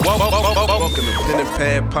Pen and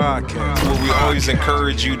Pad Podcast, where we always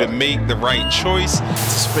encourage you to make the right choice, to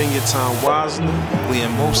spend your time wisely,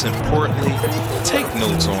 and most importantly, take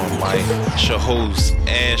notes on life. It's your host,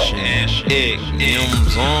 Ash Egg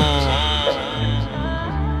M's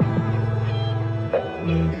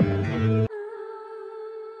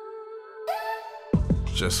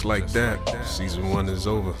Just like that, season 1 is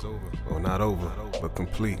over. Or not over, but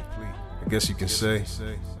complete. I guess you can say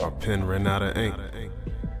our pen ran out of ink.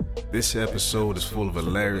 This episode is full of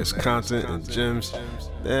hilarious content and gems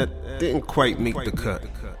that didn't quite make the cut.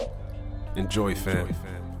 Enjoy, fam.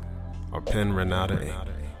 Our pen ran out of ink.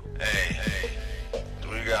 Hey,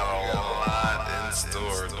 we got a lot in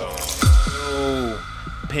store, though. So,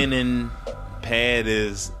 Pen and Pad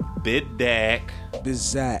is Bizak.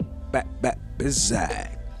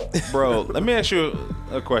 Bizak. Bro, let me ask you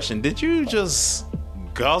a question. Did you just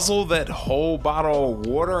guzzle that whole bottle of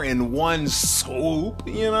water in one swoop?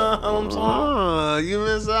 You know what I'm saying?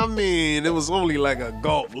 I mean, it was only like a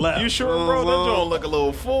gulp left. You sure, bro? That joint look a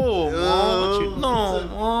little full, man. What you know,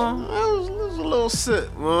 man? It was a little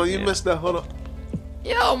sip. Well, you missed that. Hold up.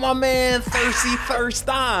 Yo, my man, Thirsty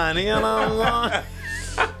Thurston. You know what I'm saying?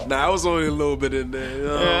 Nah, I was only a little bit in there.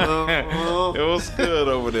 It was good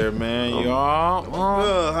over there, man.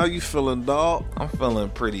 Y'all. How you feeling, dog? I'm feeling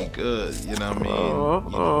pretty good. You know what I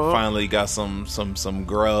mean? Finally got some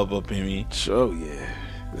grub up in me. Oh yeah,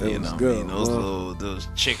 that was good. Those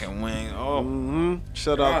chicken wings. Oh,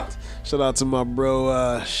 Shout out to my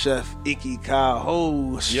bro, Chef Icky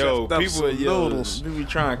Kaho. Yo, people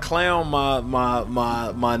trying to clown my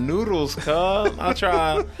noodles, cuz. I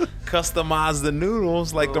try to customize the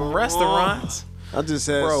noodles like them restaurants. I just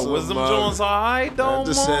had was them joints alright though? I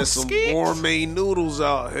just had some gourmet noodles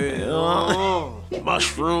out here.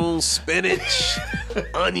 Mushrooms, spinach,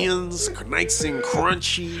 onions, nice and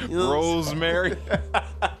crunchy. Rosemary.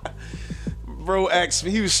 Bro asked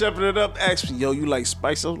me, he was shepherding it up, asked me, yo, you like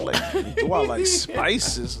spice? I was like, do I like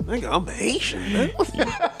spices? Nigga, I'm Haitian, man.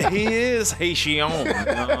 He is Haitian. You know what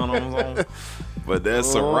I'm saying? But that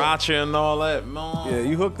sriracha and all that, man. Yeah,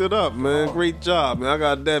 you hooked it up, man. Great job, man. I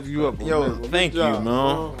gotta dap you up. Yo, man. thank you,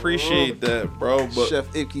 man. Appreciate that, bro. But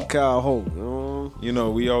Chef Icky Kaho. You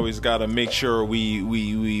know, we always gotta make sure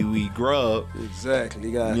we grub. Exactly.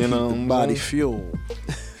 You gotta keep the body fueled.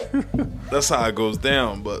 That's how it goes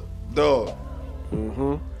down. But dog,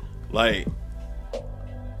 like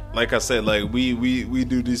I said, like we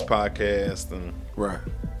do these podcasts and right.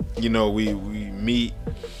 You know, we meet.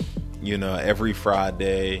 You know, every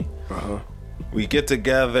Friday, we get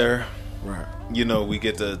together. Right. You know, we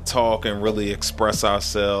get to talk and really express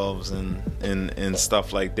ourselves and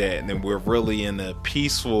stuff like that. And then we're really in a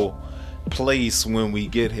peaceful place when we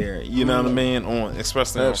get here. You know what I mean?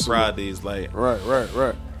 Especially on Fridays, like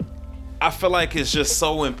right. I feel like it's just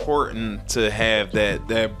so important to have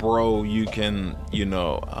that bro you can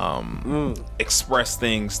express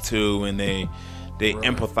things to, and they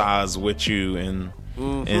empathize with you and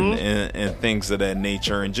things of that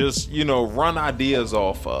nature, and just run ideas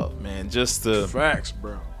off of, man, just to facts,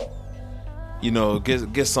 bro.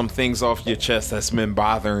 Get some things off your chest that's been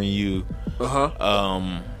bothering you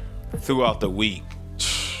throughout the week.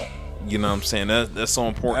 You know what I'm saying? That's so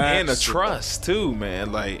important. And the trust too,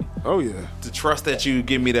 man. Like, oh yeah, the trust that you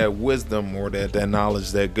give me that wisdom or that knowledge,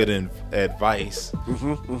 that good advice.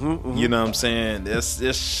 You know what I'm saying?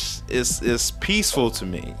 It's peaceful to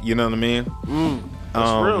me. You know what I mean?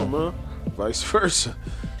 That's real, man. Vice versa.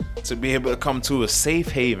 To be able to come to a safe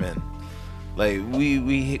haven, like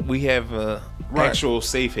we have a actual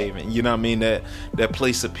safe haven. You know what I mean? That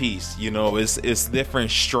place of peace. It's different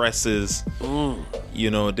stresses.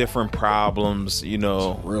 Different problems.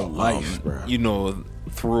 Real life, bro.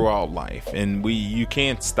 Throughout life, and you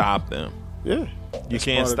can't stop them. Yeah, you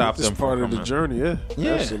can't stop them. It's part of the journey. Yeah,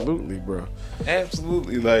 absolutely, bro.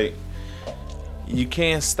 Absolutely, like you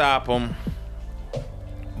can't stop them.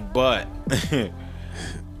 But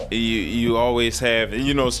you always have,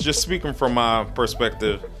 it's just speaking from my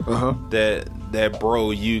perspective, that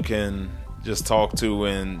bro you can just talk to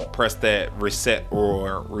and press that reset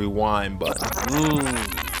or rewind button.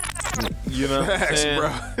 You know what I'm saying?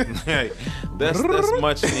 Bro. that's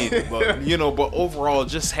much needed. But but overall,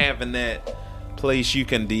 just having that place you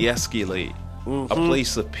can de-escalate, a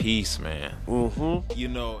place of peace, man. And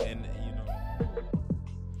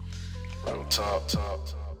top.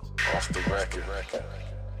 Off the record.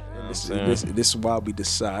 This is why we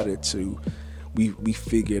decided to. We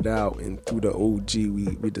figured out, and through the OG,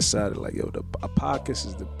 we decided like, yo, a podcast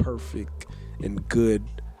is the perfect and good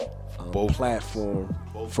platform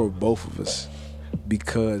for both of us,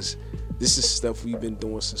 because this is stuff we've been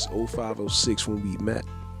doing since 05, 06 when we met.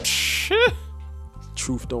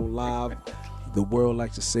 truth don't lie. The world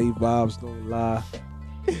likes to say vibes don't lie.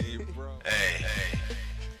 Hey,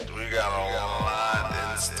 we got a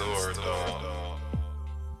lot in store, dog.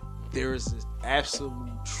 There is this absolute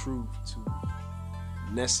truth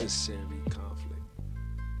to necessary conflict.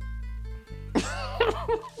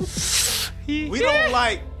 We don't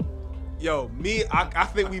like, I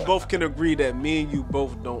think we both can agree that me and you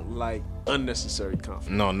both don't like unnecessary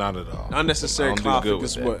conflict. No, not at all. Unnecessary conflict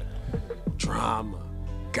is what? Drama,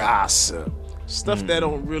 gossip, stuff that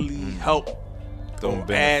don't really help. Don't add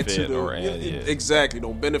benefit to the, or add, yeah. Exactly,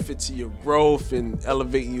 don't benefit to your growth and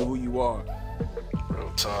elevating you who you are.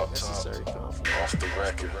 Real talk, Necessary conflict. off the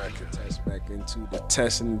record. Test back into the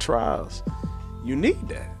tests and trials. You need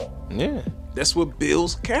that. Yeah. That's what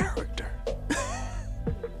builds character.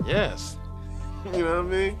 Yes. You know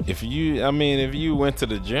what I mean? If you went to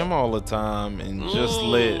the gym all the time and just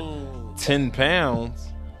lit 10 pounds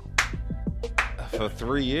for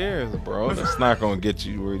 3 years, bro, that's not gonna get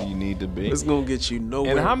you where you need to be. It's gonna get you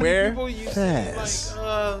nowhere. And how many Where? people you Fast. see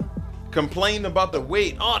complain about the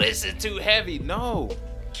weight? Oh, this is too heavy. No,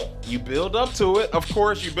 you build up to it. Of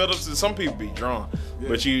course, you build up to. Some people be drawn,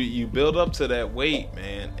 but you build up to that weight,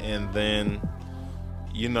 man, and then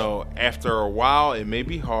after a while, it may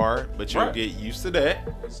be hard, but you'll get used to that.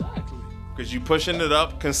 Exactly. Because you pushing it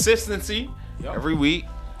up, consistency every week.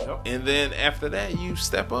 Yep. And then after that, you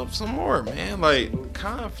step up some more, man. Like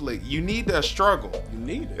conflict, you need that struggle. You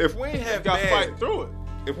need it. If we ain't have You gotta bad, fight through it.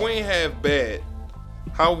 if we ain't have bad,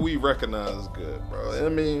 how we recognize good, bro? I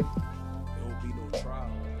mean, There will be no trial.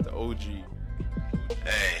 the OG.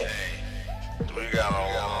 Hey, we got a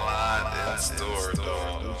lot in store, I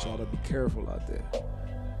dog. want y'all to be careful out there.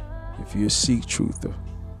 If you're a seek truther,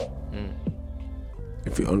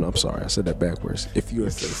 I'm sorry, I said that backwards. If you're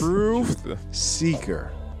a truth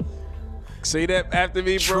seeker, say that after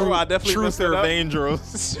me, bro. I definitely messed it Truth or up.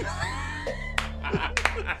 dangerous.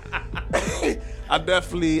 I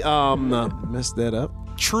definitely messed that up.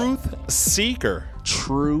 Truth seeker.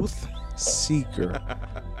 Truth seeker.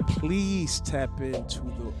 Please tap into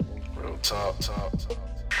the Real talk,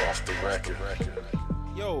 off the record.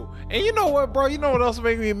 Yo, and you know what, bro? You know what else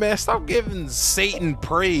make me mad? Stop giving Satan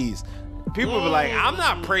praise. People be like, I'm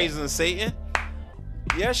not praising Satan.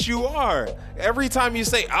 Yes, you are. Every time you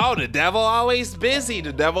say, oh, the devil always busy.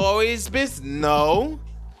 No.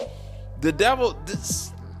 The devil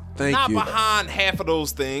Thank not you. behind half of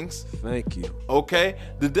those things. Thank you. Okay?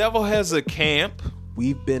 The devil has a camp.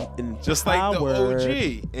 We've been empowered. Just like the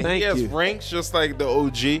OG. And Thank he has you. ranks just like the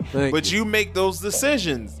OG. Thank but you. you make those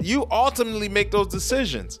decisions. You ultimately make those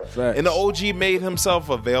decisions. Facts. And the OG made himself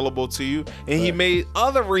available to you. And he Facts. made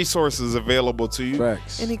other resources available to you.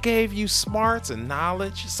 Facts. And he gave you smarts and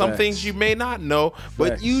knowledge. Some Facts. things you may not know,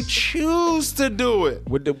 but Facts. you choose to do it.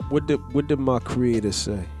 What did my creator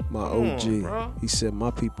say? My on, OG. bro. He said,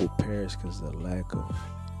 my people perish because of the lack of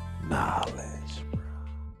knowledge.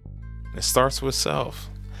 It starts with self.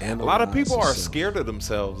 A lot of people are scared of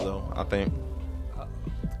themselves, though, I think.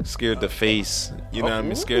 Scared to face, you know what I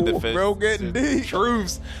mean? Scared to face. Bro, getting deep.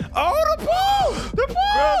 Truths. Oh, the pool! The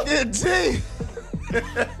pool! Getting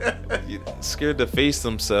deep. Scared to face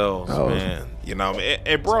themselves, Oh. man. You know what I mean?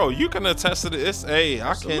 And bro, you can attest to this. Hey,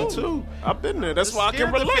 I can too. I've been there. That's why I can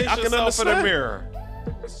Scared to relate. face I can yourself in the understand. mirror.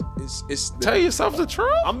 It's Tell yourself the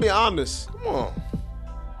truth. I'm being honest. Come on.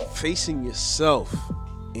 Facing yourself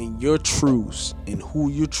and your truths and who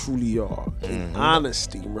you truly are, and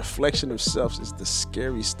honesty and reflection of self is the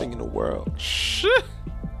scariest thing in the world. Shit.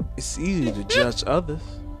 It's easy to judge others.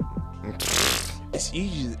 It's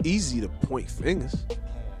easy to point fingers.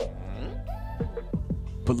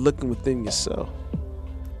 But looking within yourself,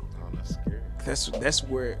 Oh, that's scary. that's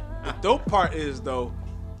where the dope part is, though.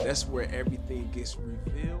 That's where everything gets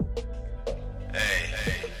revealed.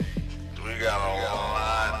 Hey, we got a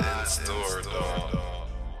lot in store, dog.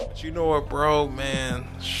 But you know what, bro, man?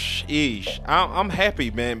 Sheesh. I'm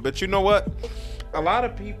happy, man. But you know what? A lot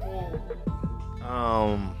of people,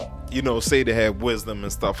 say they have wisdom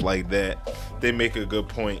and stuff like that. They make a good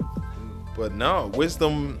point. But no,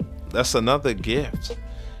 wisdom, that's another gift.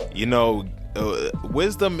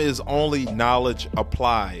 Wisdom is only knowledge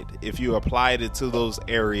applied. If you applied it to those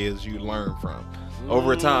areas you learn from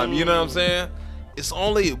over time, you know what I'm saying?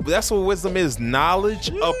 That's what wisdom is, knowledge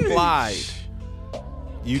applied.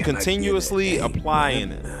 You Can I continuously get it?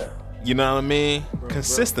 applying it. You know what I mean?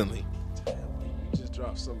 Consistently. You just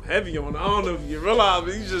dropped something heavy on. I don't know if you realize,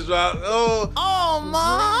 but you just dropped.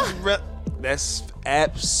 That's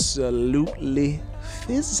absolutely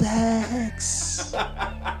physics,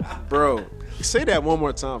 bro. Say that one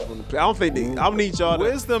more time from the. I don't think I don't need y'all to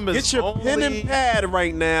Wisdom is get your pen and pad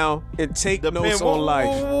right now and take notes on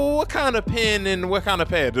life. What kind of pen and what kind of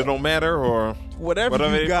pad? It don't matter, or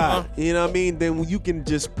whatever you got. You know what I mean? Then you can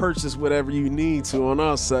just purchase whatever you need to on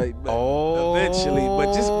our site. Eventually,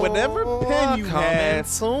 but just whatever pen you have,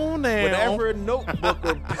 soon now. whatever notebook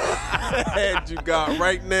or pad you got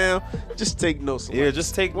right now, just take notes. On life.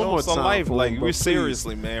 Just take notes on life. Like we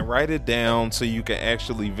seriously, man, write it down so you can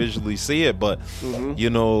actually visually see it. But you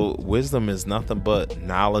know, wisdom is nothing but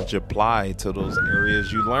knowledge applied to those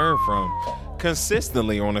areas you learn from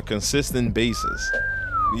consistently on a consistent basis.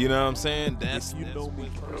 You know what I'm saying? That's Real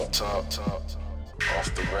talk,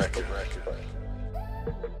 off the record.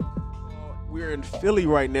 We're in Philly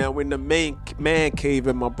right now. We're in the man cave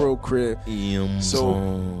in my bro crib. So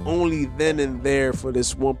only then and there for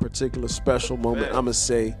this one particular special moment, I'm gonna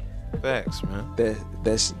say facts, man.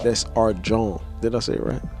 That's our John. Did I say it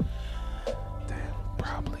right? Damn,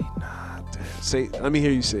 probably not. Say, let me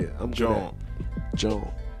hear you say it. I'm John. John.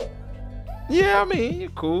 Yeah, I mean, you're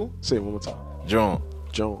cool. Say it one more time. John.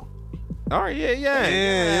 All right,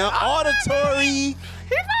 yeah. Auditory.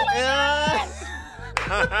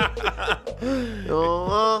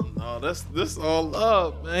 No, this all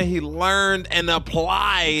up, man. He learned and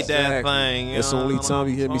applied that thing. That's the only time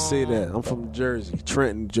you hear me say that. I'm from Jersey,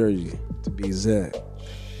 Trenton, Jersey, to be exact.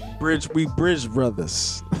 We bridge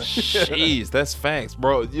brothers. Jeez, that's facts,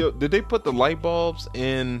 bro. Yo, did they put the light bulbs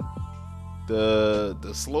in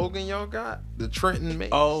the slogan y'all got? The Trenton made.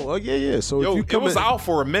 Oh yeah. So yo, if you come it was out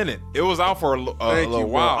for a minute. It was out for a little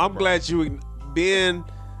while. I'm glad you being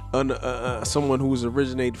someone who was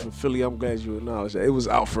originated from Philly. I'm glad you acknowledged that. It was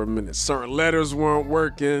out for a minute. Certain letters weren't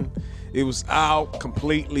working. It was out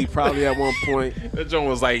completely. Probably at one point. That joint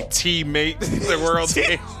was like teammates. The world.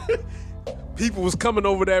 People was coming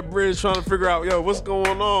over that bridge trying to figure out, yo, what's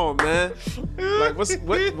going on, man? Like,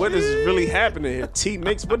 what is really happening here? T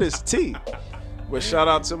makes, what is T? Well, shout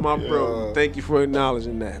out to my bro. Thank you for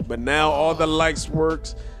acknowledging that. But now all the lights work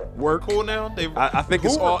cool now. I think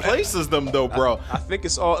it's all replaces them though, bro. I think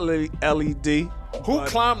it's all LED. Who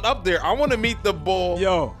climbed up there? I want to meet the bull.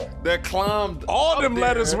 Yo, that climbed. All them there.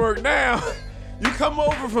 letters work now. You come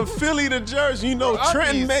over from Philly to Jersey, you know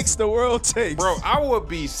Trenton makes the world taste. Bro, I would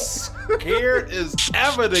be scared as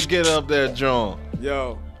ever to get up that joint.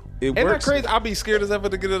 Yo, Ain't that crazy? I'd be scared as ever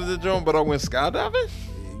to get up that joint, but I went skydiving?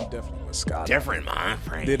 Yeah, you definitely went skydiving. Different, my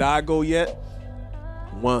friend. Did I go yet?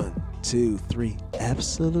 1, 2, 3.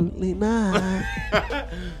 Absolutely not.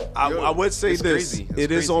 I would say this.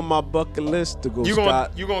 It is on my bucket list to go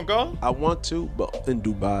skydiving. You gonna go? I want to, but in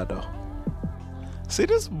Dubai though. See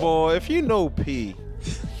this boy, if you know P,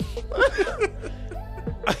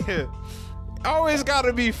 always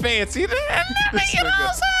gotta be fancy.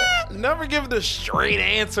 Never give the straight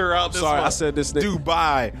answer out. Sorry, I said this.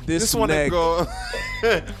 Dubai. This one to go.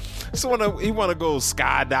 He want to go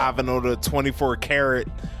skydiving on the 24 karat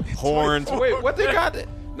horns. Wait, what they got?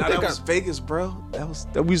 That was Vegas, bro.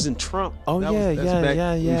 That was in Trump. Oh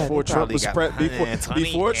yeah. Before Trump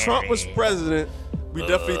was president. We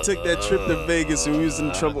definitely took that trip to Vegas and we was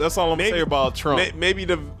in trouble. That's all I'm saying about Trump. Maybe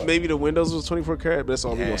the windows was 24 karat, but that's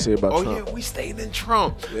all we're gonna say about Trump. Oh yeah, we stayed in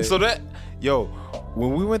Trump. Yeah. So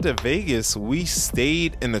when we went to Vegas, we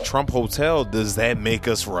stayed in the Trump hotel. Does that make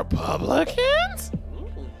us Republicans?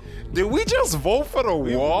 Did we just vote for the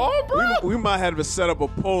wall, bro? We might have to set up a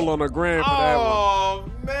poll on the gram for that one. Oh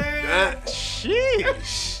man,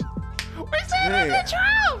 sheesh. We stayed in the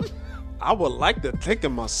Trump. I would like to think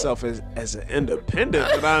of myself as an independent,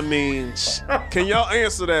 but I mean, can y'all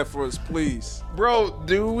answer that for us, please? Bro,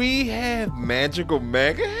 do we have magical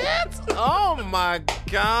mega hats? Oh my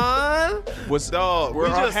God. Were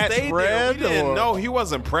our hats red? We didn't know he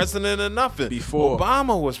wasn't president or nothing. Before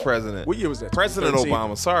Obama was president. What year was that? President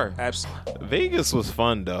Obama, sorry. Absolutely. Vegas was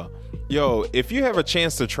fun though. Yo, if you have a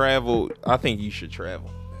chance to travel, I think you should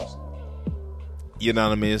travel. You know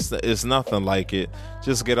what I mean? It's nothing like it.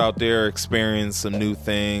 Just get out there, experience some new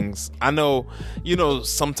things. I know,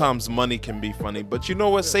 sometimes money can be funny, but you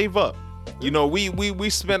know what? Save up. We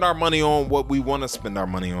spend our money on what we want to spend our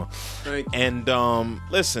money on. And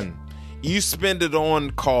listen, you spend it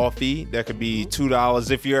on coffee. That could be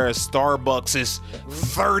 $2. If you're at Starbucks, it's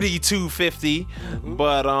 $32.50.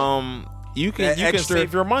 But you can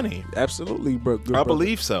save your money. Absolutely, bro. I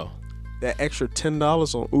believe so. That extra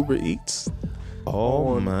 $10 on Uber Eats.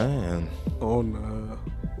 Man. On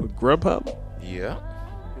Grubhub? Yeah.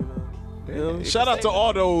 Shout out to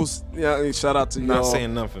all those. Yeah, shout out to y'all. Not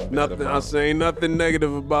saying nothing. I'm saying nothing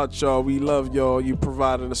negative about y'all. We love y'all. You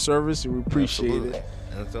providing a service and we appreciate it.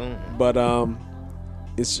 Absolutely. But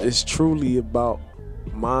it's truly about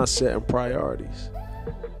mindset and priorities.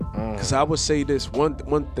 Because I would say this one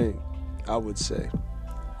thing. I would say,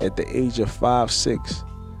 at the age of 5, 6,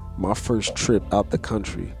 my first trip out the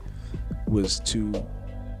country was to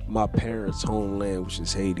my parents' homeland, which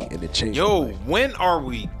is Haiti, and it changed. Yo, my life. when are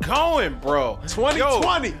we going, bro?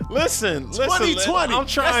 2020. Yo, listen. 2020. I'm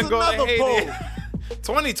trying to go to Haiti. poll.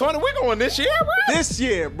 2020. We're going this year, bro. This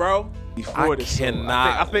year, bro. Before I this,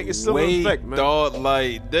 cannot. I think it's still wait, in effect, man. dog.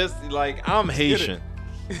 Like this. Like I'm Haitian.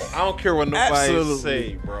 I don't care what nobody Absolutely.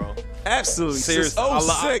 say, bro. Absolutely. Seriously,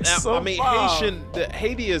 Since 06, I mean,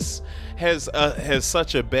 Haiti has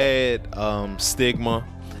such a bad stigma,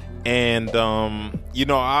 and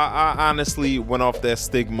I honestly went off that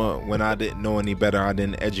stigma when I didn't know any better. I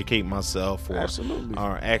didn't educate myself, or actually,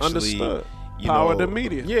 understood. Power of the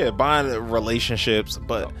media. Yeah, buying relationships,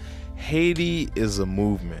 but Haiti is a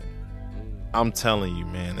movement. I'm telling you,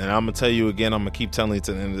 man, and I'm gonna tell you again. I'm gonna keep telling you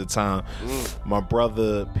to the end of the time. My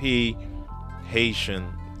brother P,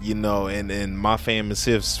 Haitian. And my fam is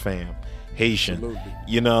his fam, Haitian. Absolutely.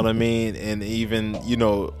 You know what I mean? And even,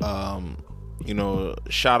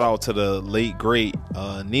 shout out to the late great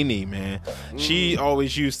Nene, man. She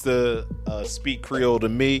always used to speak Creole to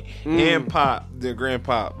me and Pop, the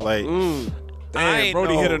grandpop. Like, damn,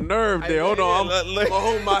 Brody hit a nerve there. Hold on, I'm gonna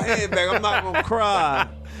hold my head back. I'm not gonna cry.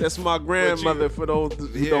 That's my grandmother. For those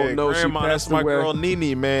who don't know, grandma, she passed that's my away. girl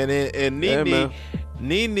Nene, man. And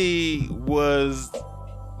Nene was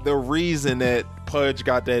the reason that Pudge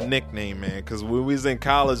got that nickname, man. Because when we was in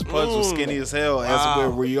college, Pudge was skinny as hell, as were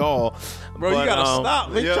we all. Bro, you gotta stop.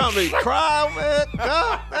 Man. You trying to make me cry, man?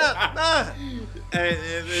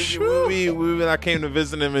 And when I came to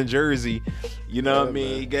visit him in Jersey, you know what I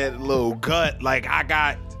mean? He got a little gut. Like, I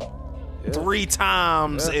got 3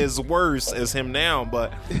 times as worse as him now,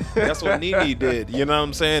 but that's what Nene did. You know what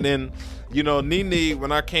I'm saying? And, Nene,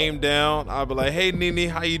 when I came down, I'd be like, hey, Nene,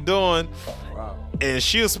 how you doing? Wow. And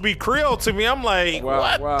she'll speak Creole to me. I'm like,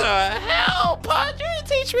 what the hell, Pudge? You didn't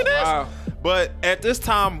teach me this. Wow. But at this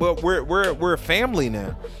time, we're a family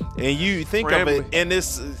now, and you think of it, and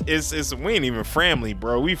it's we ain't even family,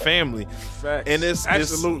 bro. We family. Facts. And it's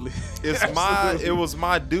absolutely. It was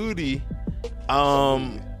my duty,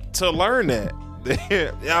 to learn that.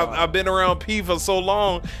 I've been around P for so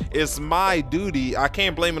long. It's my duty. I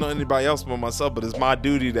can't blame it on anybody else but myself, but it's my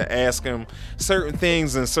duty to ask him certain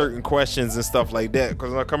things and certain questions and stuff like that.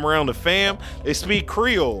 Because when I come around the fam, they speak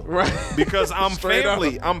Creole, right? Because I'm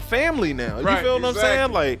family. I'm family now. You feel what I'm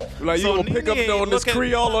saying? Like you gonna pick up on this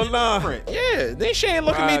Creole or not? Yeah, then she ain't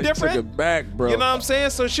looking at me different. Took it back, bro. You know what I'm saying?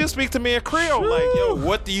 So she'll speak to me in Creole, like, yo,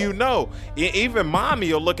 what do you know? Even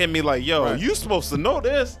mommy will look at me like, yo, you supposed to know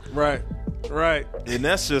this, right? Right, and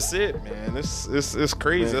that's just it, man. It's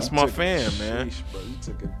crazy. Man, that's my fam, man. Bro, you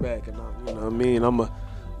took it back, and you know what I mean. I'm gonna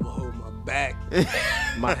hold my back,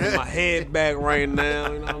 my head back right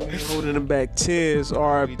now. You know what I mean, holding them back. Tears.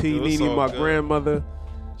 R.I.P. Nene, my grandmother.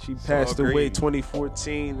 She passed away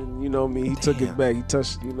 2014, and you know me. He took it back. He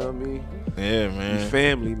touched. You know what I mean. Yeah, man. We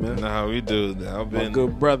family, man. You know how we do. I've been my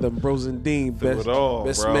good brother, Brosendine, best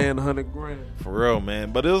bro. Man, 100 grand. For real,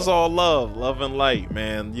 man. But it was all love and light,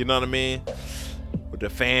 man. You know what I mean? With the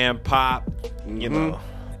fam, Pop, you know,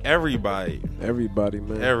 everybody, man. Everybody,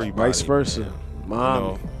 vice versa, man.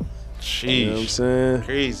 Mom. Sheesh. You know what I'm saying?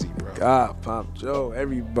 Crazy, bro. God, Pop Joe,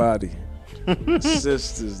 everybody.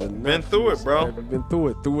 Sisters, been through it, bro. Been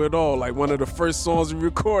through it all. Like one of the first songs we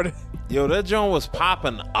recorded. Yo, that joint was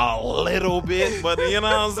popping a little bit, but you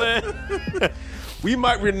know what I'm saying? We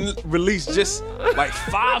might release just like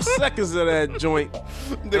 5 seconds of that joint.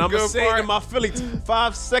 And I'm gonna say it in my Philly,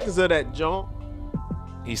 5 seconds of that joint.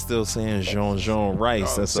 He's still saying Jean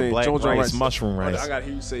rice. That's a black rice, mushroom rice. I gotta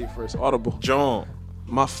hear you say it first. Audible. Jean.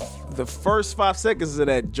 The first 5 seconds of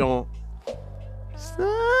that joint.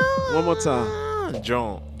 One more time.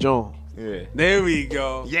 John. Yeah. There we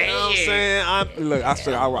go. Yeah. You know what I'm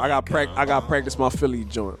saying? I got practice my Philly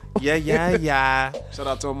joint. Yeah. Shout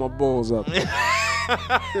out to all my bulls up there.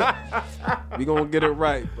 We gonna get it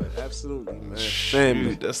right, but absolutely, man.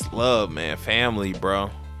 Family. That's love, man. Family,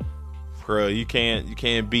 bro. Bro, you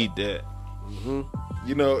can't beat that. Mm-hmm.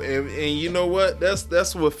 You know, and you know what?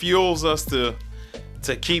 That's what fuels us to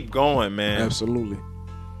keep going, man. Absolutely.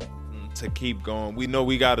 To keep going. We know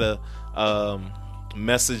we gotta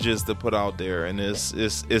messages to put out there, and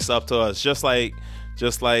it's up to us. Just like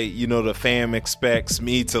you know, the fam expects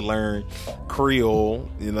me to learn Creole.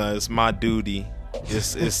 You know, it's my duty.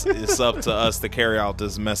 It's up to us to carry out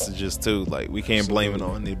these messages too. Like, we can't blame it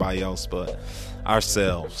on anybody else but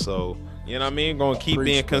ourselves. So, you know what I mean? Gonna keep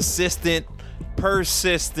being consistent,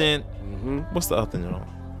 persistent. Mm-hmm. What's the other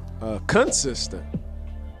one? Consistent.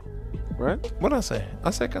 right? What I say?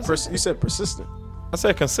 I said consistent. You said persistent. I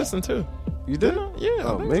said consistent too. You did? Yeah.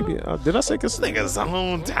 Oh, maybe. Did I say consistent? Niggas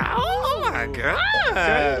hometown. Oh my god.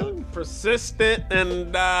 Okay. Persistent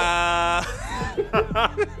and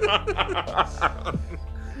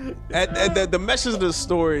the message of the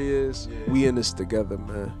story is we in this together,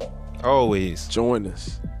 man. Always. Join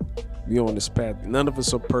us. We on this path. None of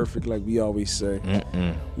us are perfect, like we always say.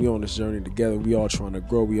 We on this journey together. We all trying to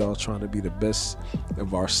grow. We all trying to be the best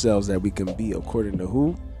of ourselves that we can be, according to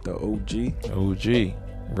who? The OG. OG.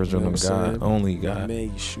 Original God. Only God. Man,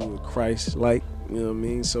 Yeshua Christ. Like, you know what I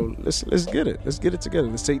mean? So let's get it. Let's get it together.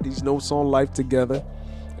 Let's take these notes on life together.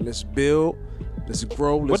 And let's build. Let's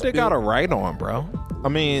grow. What they got to write on, bro? I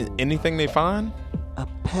mean, anything they find? A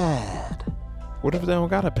pad. What if they don't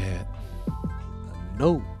got a pad? A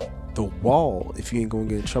note. The wall, if you ain't gonna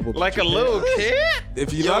get in trouble. Like a little kid?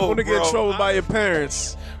 If you're not gonna get in trouble by your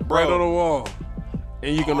parents, right on the wall.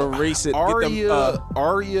 And you're gonna erase it. Arya,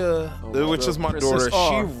 which is my daughter,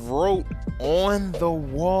 she wrote on the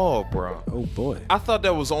wall, bro. Oh boy. I thought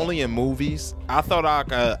that was only in movies. I thought I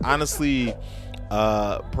could honestly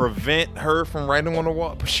prevent her from writing on the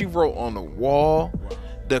wall. But she wrote on the wall,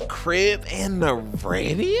 the crib, and the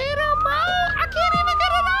radiator, bro. I can't even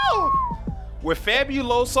get it off. With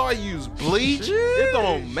Fabuloso, I use bleach. It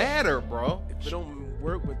don't matter, bro. If it don't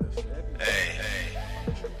work with the Fabuloso. Hey,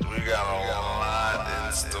 we got a lot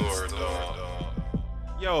in store, dog.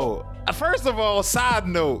 Yo, first of all, side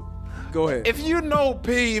note. Go ahead. If you know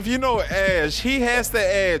P, if you know Ash, he has to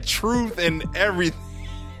add truth in everything.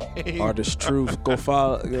 Artist Truth. Go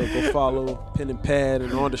follow Pen and Pad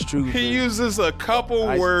and Artist Truth. He uses a couple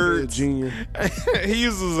words. Junior. He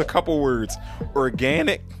uses a couple words.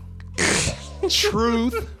 Organic.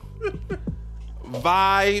 Truth.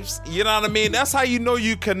 Vibes. You know what I mean? That's how you know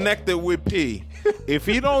you connected with P. If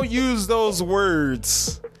you don't use those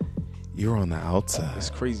words, you're on the outside. It's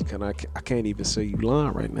crazy, I can't even say you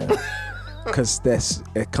lying right now. Cause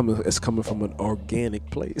it's coming from an organic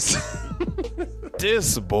place.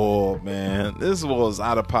 This ball, man. This ball is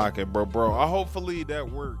out of pocket, bro. Hopefully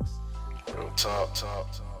that works. Real top.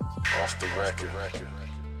 Off the record.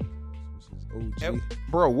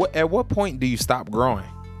 Bro, at what point do you stop growing?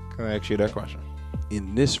 Can I ask you that question?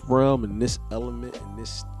 In this realm, in this element, in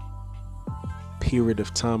this period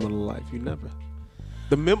of time in life, you never.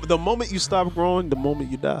 The moment you stop growing, the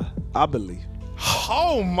moment you die. I believe.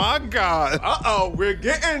 Oh my God! We're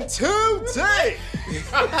getting too deep.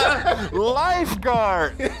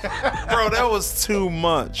 Lifeguard, bro. That was too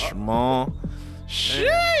much, man.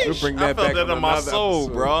 Sheesh. We'll bring that I felt back that on in my another soul,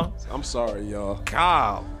 episode. bro. I'm sorry, y'all.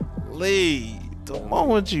 Golly, the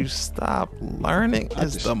moment you stop learning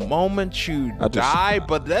is the moment you die,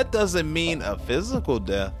 but that doesn't mean a physical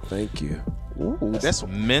death. Thank you. Ooh, that's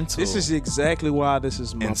mental. This is exactly why this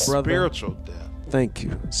is my brother. Spiritual death. Thank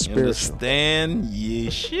you. Spiritual. Understand? Yeah,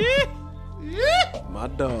 shit. Yeah. My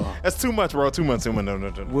dog. That's too much, bro. Too much.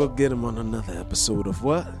 No. We'll get him on another episode of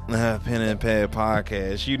what? Pen and Pad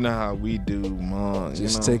Podcast. You know how we do, man.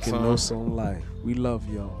 Just taking notes on life. We love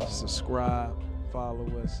y'all. Subscribe, follow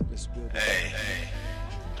us. Let's build. Hey,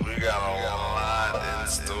 we got a lot in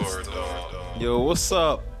store, dog. Yo, what's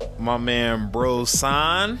up, my man, Bro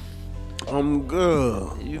Sign? I'm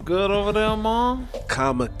good. You good over there, man?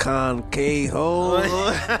 Comic-Con K-Ho.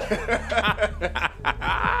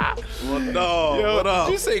 What dog? Yo, what up?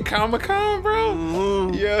 Did you say Comic-Con, bro?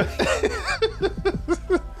 Mm-hmm. Yeah.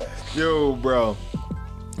 Yo, bro.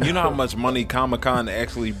 You know how much money Comic-Con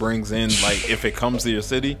actually brings in, like, if it comes to your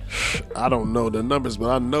city? I don't know the numbers, but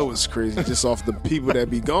I know it's crazy just off the people that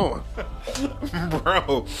be going.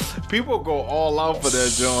 Bro, people go all out for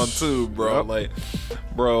that John too, bro. Yep. Like,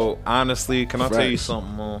 bro, honestly, can I tell you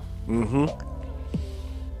something, man? Mm-hmm.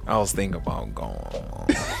 I was thinking about going.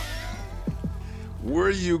 Where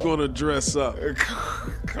are you gonna dress up?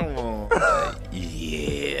 Come on.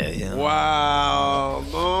 Yeah. Wow.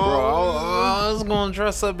 Bro, I was gonna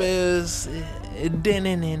dress up as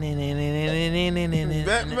Batman?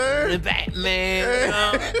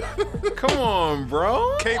 Batman. Come on,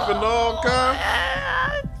 bro. Cape and all kind?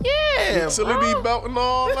 Yeah. Utility belt and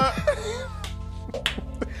all that?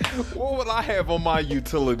 What would I have on my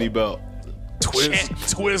utility belt?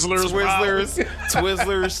 Twizzlers,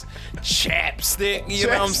 chapstick, you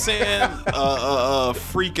know what I'm saying?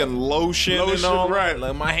 Freaking lotion and all. Right.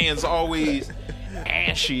 Like my hands always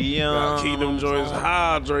ashy, you know. Keep them joints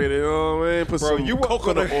hydrated, you know what I mean? Put some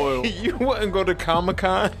coconut oil. You wouldn't go to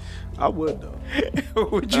Comic-Con? I would though.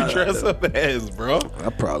 What would you dress up as, bro?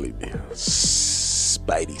 I'd probably be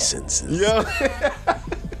Spidey senses. Yeah.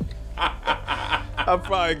 I'd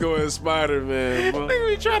probably go as Spider-Man, bro. Nigga,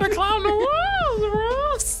 we trying to climb the walls, bro.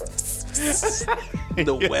 Yes.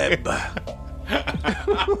 The web.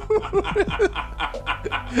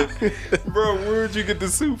 Bro, where'd you get the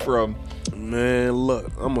suit from? Man, look,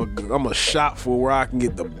 I'm a shop for where I can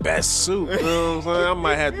get the best suit. You know what I'm saying? I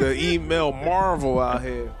might have to email Marvel out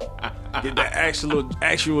here. Get the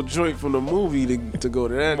actual joint from the movie to go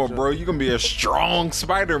to that. Come on, bro, you gonna be a strong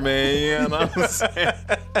Spider-Man, you know what I'm saying?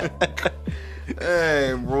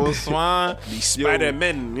 Hey, bro, Swine. Be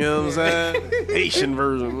Spider-Man, you know what I'm saying? Haitian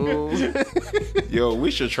version. Yo, we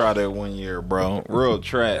should try that one year, bro. Real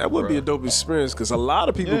track. That would be a dope experience because a lot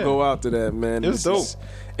of people go out to that, man. It's dope.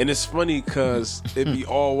 And it's funny because it be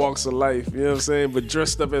all walks of life, you know what I'm saying? But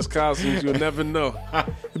dressed up as costumes, you'll never know.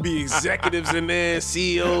 It be executives in there,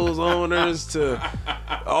 CEOs, owners, to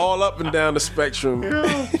all up and down the spectrum.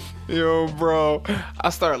 Yo, bro. I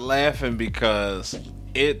start laughing because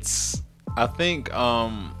it's, I think,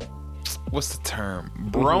 what's the term?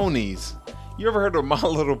 Bronies. You ever heard of My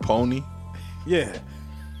Little Pony? Yeah.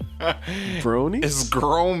 Bronies? It's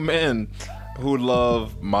grown men who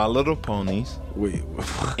love My Little Ponies. Wait.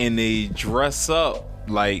 And they dress up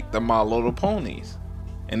like the My Little Ponies.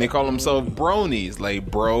 And they call themselves bronies, like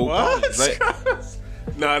bro. What? Ponies. Like,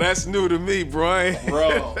 nah, that's new to me, bro.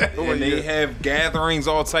 Bro. And they have gatherings,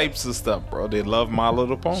 all types of stuff, bro. They love My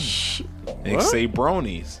Little Pony. They say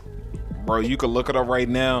bronies. Bro, you can look it up right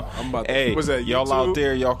now. Hey, what's that, y'all YouTube? out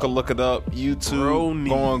there, y'all can look it up. YouTube,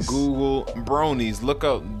 go on Google, bronies. Look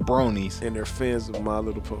up bronies. And they're fans of My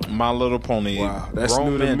Little Pony. My Little Pony. Wow, that's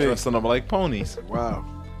grown new to men me. dressing up like ponies. Wow.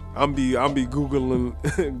 I'm be googling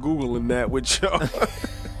googling that with y'all.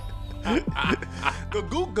 Go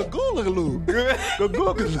Google.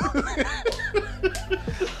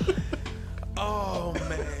 Oh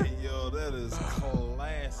man, yo, that is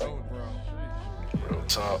classic, bro. Real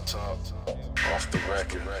talk. Off the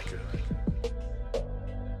record.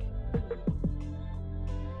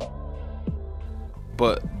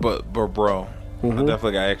 But bro, I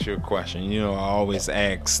definitely gotta ask you a question. You know, I always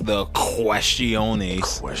ask the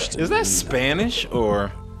questiones. Is that Spanish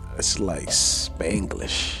or? It's like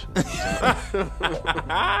Spanglish.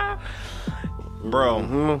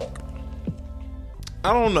 Bro,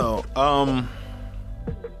 I don't know.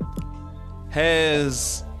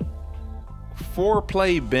 Has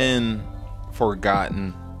foreplay been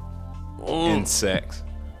forgotten in sex?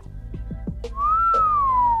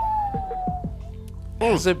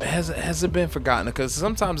 Has it been forgotten? Because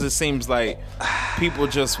sometimes it seems like people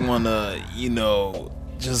just wanna,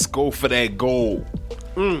 just go for that gold.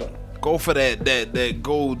 Go for that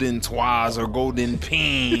golden twice or golden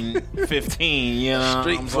peen 15, you know.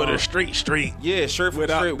 Straight for the straight. Yeah, straight for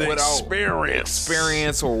Without straight, the without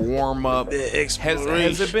experience or warm up. Has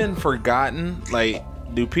it been forgotten? Like,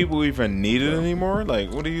 do people even need it anymore?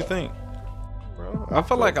 Like, what do you think? Bro, I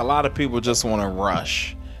feel like a lot of people just want to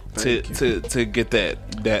rush to get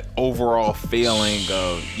that overall feeling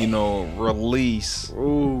of, release.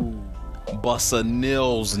 Ooh. Bust a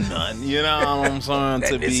nils nut, you know what I'm saying?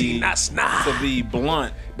 to be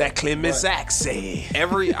blunt. That Clemens accent.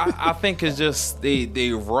 I think it's just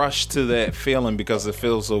they rush to that feeling because it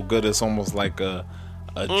feels so good. It's almost like a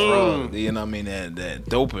drug, you know what I mean? That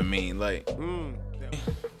dopamine, like.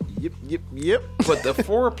 Yep. But the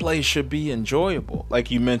foreplay should be enjoyable, like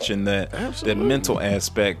you mentioned, that mental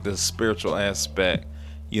aspect, the spiritual aspect.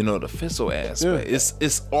 The physical aspect. Yeah.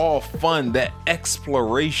 It's all fun. That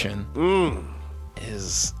exploration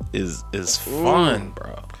is fun,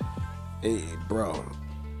 bro. Hey, bro.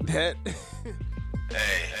 That.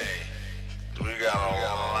 Hey, we got a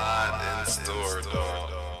lot in store,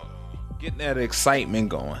 dog. Getting that excitement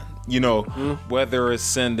going. Whether it's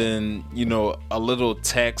sending, a little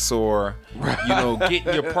text or,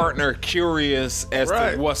 getting your partner curious as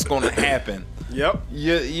to what's going to happen. Yep.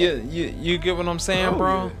 You get what I'm saying,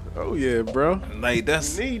 bro? Yeah. Oh yeah, bro. Like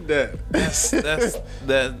that's you need that.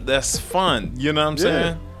 That's fun. You know what I'm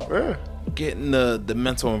saying? Yeah. Getting the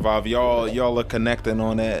mental involved. Y'all are connecting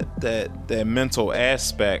on that mental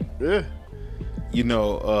aspect. Yeah.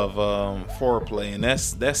 Of foreplay, and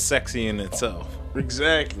that's sexy in itself.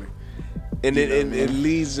 Exactly. And it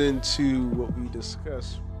leads into what we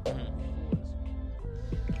discussed.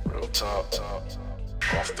 Real talk.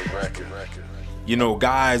 Off the record.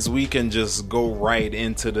 Guys, we can just go right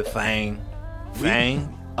into the thing. We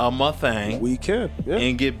can, yeah.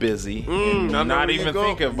 And get busy and not even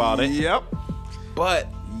think about it. Yep. But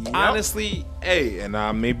honestly, and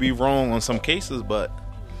I may be wrong on some cases, but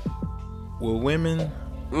with women,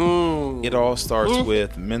 it all starts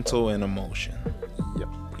with mental and emotion. Yep.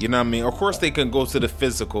 You know what I mean? Of course, they can go to the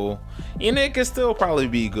physical, and it can still probably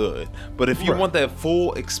be good. But if you want that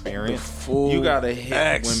full experience, you gotta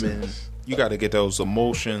hit women. You gotta get those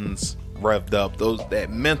emotions revved up, that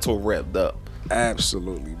mental revved up.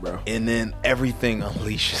 Absolutely, bro. And then everything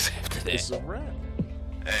unleashes after that. It's a wrap.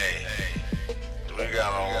 Hey, we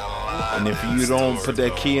got a line. And if you don't put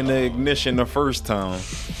that key in the ignition the first time,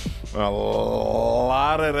 a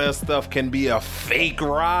lot of that stuff can be a fake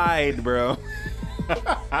ride, bro.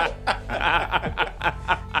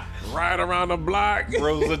 Right around the block.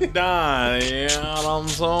 Rose of Dawn, you know what I'm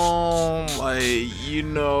saying? Like, you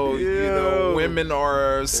know, women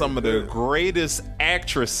are some of the greatest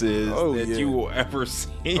actresses that you will ever see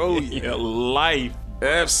in your life.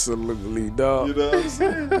 Absolutely, dog. You know what I'm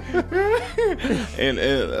saying? and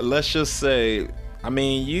let's just say, I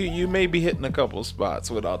mean, you may be hitting a couple spots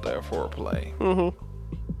without that foreplay.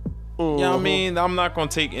 You know what I mean? I'm not going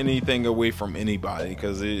to take anything away from anybody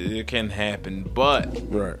because it can happen, but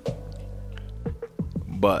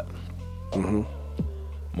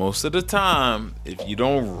most of the time, if you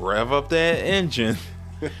don't rev up that engine,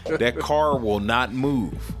 that car will not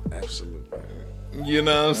move. Absolutely. You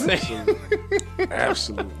know what I'm saying?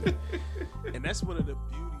 Absolutely. And that's one of the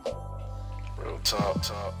beauties. Real talk,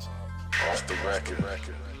 off the record.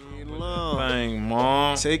 Thing,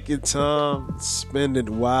 Mom. Take your time, spend it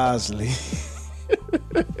wisely.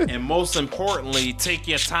 And most importantly, take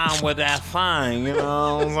your time with that thing, you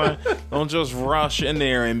know what I'm saying? Don't just rush in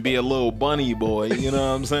there and be a little bunny boy, you know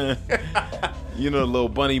what I'm saying? You know, little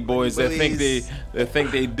bunny boys that think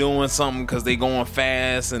they doing something because they going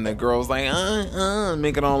fast, and the girl's like,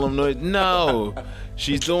 making all them noise. No,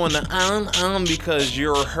 she's doing the because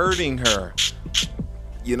you're hurting her.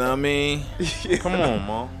 You know what I mean? Come on,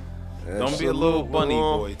 Mom. Don't be a little bunny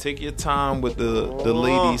boy. Take your time with the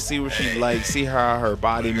lady. See what she likes. See how her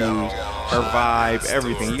body moves, her vibe,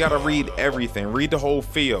 everything. You gotta read everything. Read the whole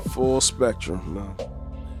feel. Full spectrum, man.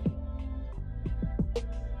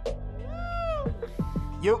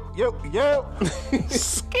 Yo.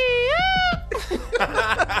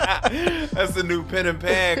 That's the new pen and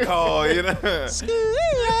pad call, you know.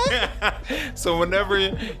 So whenever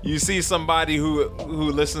you see somebody who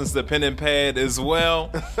listens to pen and pad as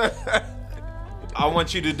well, I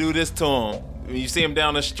want you to do this to them. When you see him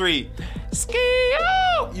down the street,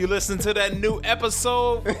 you listen to that new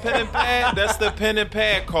episode, pen and pad. That's the pen and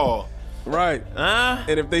pad call. Right. Huh?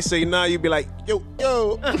 And if they say nah, you be like, yo.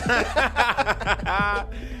 Yo,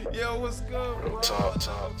 what's good, bro? Talk,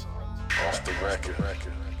 off the record.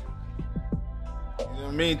 You know what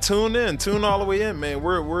I mean? Tune all the way in, man.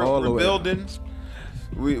 We're building.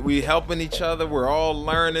 We helping each other. We're all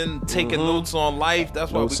learning, taking notes on life.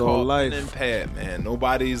 That's what we call pen and pad, man.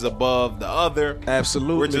 Nobody's above the other.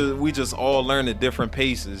 Absolutely. We just all learn at different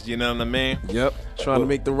paces. You know what I mean? Yep. Trying to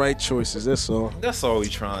make the right choices. That's all. That's all we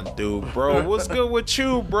trying to do, bro. What's good with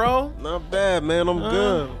you, bro? Not bad, man. I'm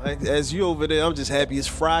good. As you over there, I'm just happy it's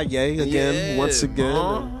Friday again. Once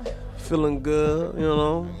again. Feeling good, you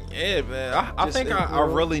know. Yeah, man. I think I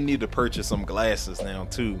really need to purchase some glasses now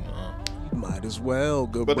too, man. Might as well,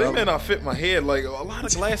 good but brother. They may not fit my head. Like, a lot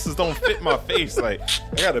of glasses don't fit my face. Like,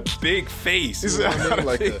 I got a big face. You know what I mean?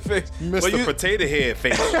 Like a Mr. Potato Head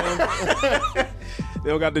face. They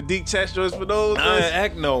don't got the deep chest joints for those.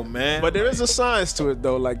 Heck no, man. But there is a science to it,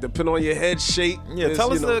 though. Like, depending on your head shape. Yeah,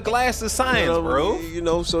 tell us the glasses science,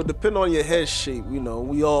 bro. So depending on your head shape,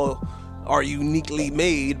 we all are uniquely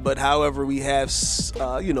made, but however we have,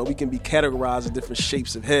 we can be categorized in different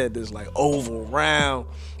shapes of head. There's like oval, round,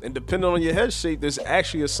 and depending on your head shape, there's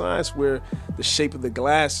actually a science where the shape of the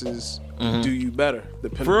glasses do you better.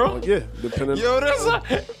 Depending. Yo, that's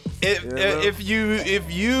if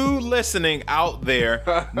you listening out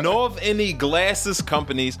there know of any glasses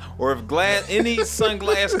companies, or if any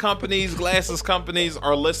sunglass companies, glasses companies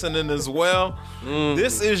are listening as well,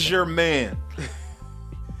 this is your man.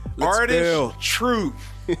 Artist Truth.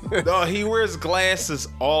 No, he wears glasses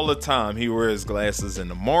all the time. He wears glasses in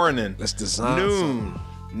the morning, let's design noon,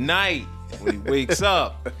 night, when he wakes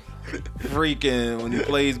up, freaking when he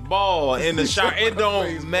plays ball in the shower. It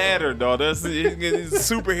don't matter, dog. He's a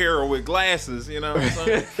superhero with glasses, you know what I'm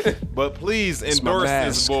saying? But please endorse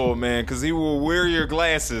this bull, man, because he will wear your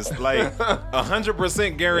glasses. Like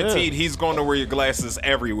 100% guaranteed, he's going to wear your glasses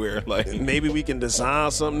everywhere. Like, maybe we can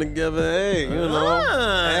design something together. Hey,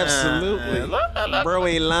 absolutely. Look, bro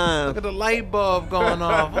ain't lying. Look at the light bulb going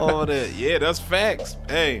off. All that. Yeah, that's facts.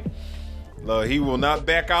 Hey. Look, he will not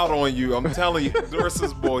back out on you. I'm telling you, endorse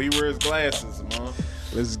this boy. He wears glasses, man.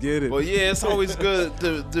 Let's get it. Well, yeah, it's always good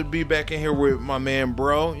to be back in here with my man,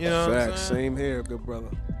 bro. You know what I'm saying? Same here, good brother.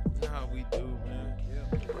 That's how we do, man.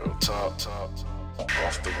 Real talk,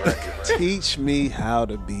 off the record. Teach me how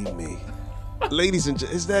to be me. Ladies and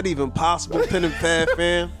gentlemen, is that even possible, Pen and Pad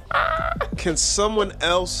fam? Can someone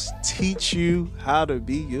else teach you how to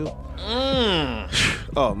be you?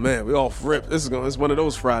 Oh man, we off rip. It's one of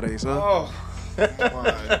those Fridays, huh? Oh my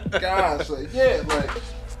gosh!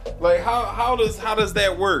 How does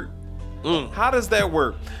that work? How does that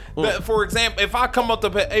work? For example, if I come up to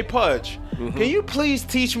hey Pudge, can you please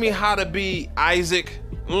teach me how to be Isaac?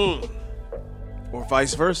 Or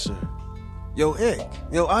vice versa. Yo, Egg.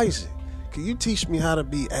 Yo, Isaac. Can you teach me how to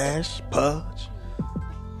be Ash, Pudge?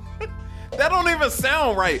 That don't even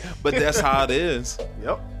sound right, but that's how it is.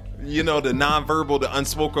 Yep. You know, the nonverbal, the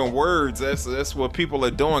unspoken words. That's what people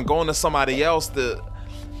are doing. Going to somebody else to.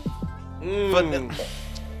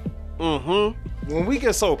 When we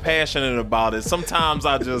get so passionate about it, sometimes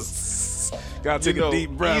I just gotta take a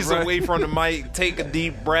deep breath. Ease away from the mic, take a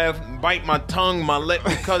deep breath, bite my tongue, my lip,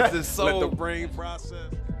 because it's so. Let the brain process.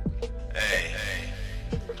 Hey,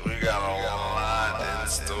 we got a lot in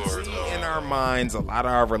store, though. In our minds, a lot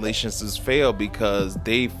of our relationships fail because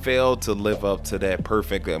they fail to live up to that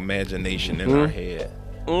perfect imagination in our head.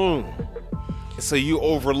 So you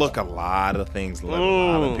overlook a lot of things, let a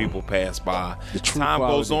lot of people pass by. Time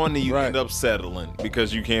goes on and you end up settling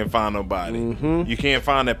because you can't find nobody. You can't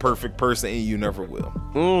find that perfect person and you never will.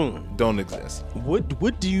 Don't exist.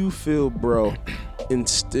 What do you feel, bro,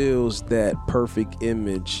 instills that perfect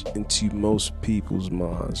image into most people's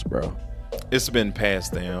minds, bro? It's been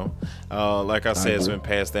passed down. Like I said, it's been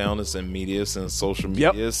passed down. It's in media, it's in social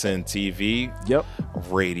media, it's in TV,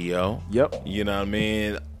 radio. You know what I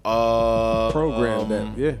mean? Programmed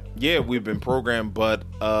that, we've been programmed, but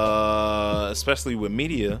especially with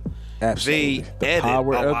media, absolutely. They edit a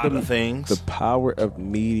lot of things. The power of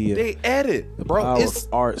media, they edit, the bro. Power of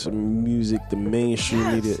arts and music, the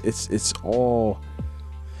mainstream media. It's all.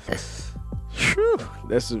 Whew,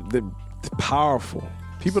 that's the powerful.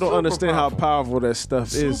 People don't understand how powerful that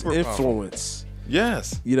stuff is. Influence.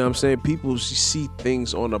 Yes. You know what I'm saying? People see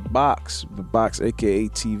things on the box aka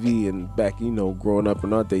TV, and back, growing up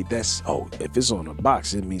in our day, that's, if it's on a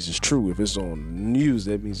box, it means it's true. If it's on news,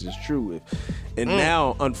 that means it's true.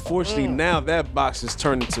 Now, unfortunately, now that box is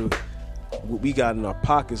turned into what we got in our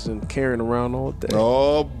pockets and carrying around all day.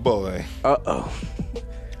 Oh boy.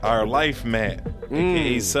 Our life mat,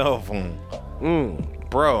 aka cell phone.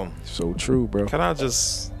 Bro. So true, bro. Can I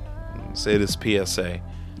just say this PSA?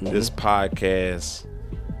 This podcast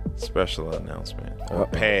special announcement, or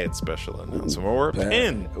pad special announcement, or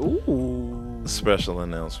pen special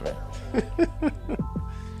announcement.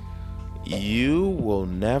 You will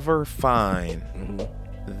never find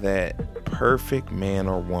that perfect man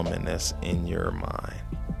or woman that's in your mind.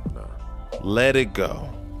 Let it go.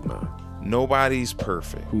 Nobody's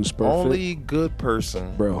perfect. Who's perfect? Only good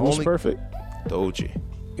person. Bro, who's perfect? The OG.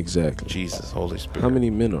 Exactly. Jesus, Holy Spirit. How many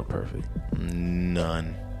men are perfect?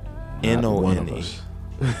 None. N-O-N-E.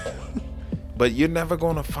 But you're never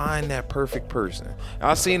gonna find that perfect person.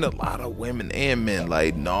 I've seen a lot of women and men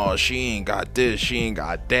like, no, she ain't got this, she ain't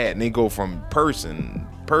got that, and they go from person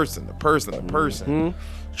to person,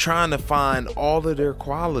 trying to find all of their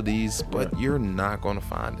qualities, but you're not gonna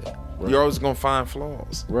find it. You're always gonna find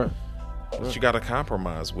flaws. That you gotta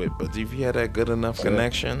compromise with. But if you had that good enough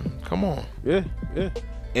connection, come on. Yeah.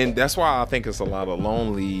 And that's why I think it's a lot of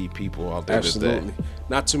lonely people out there. Absolutely.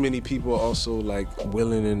 Not too many people are also like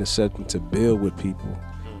willing and accepting to build with people,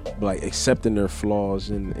 like accepting their flaws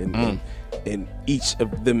and each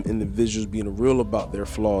of them individuals being real about their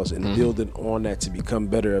flaws and building on that to become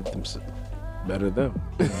better of themselves, better them.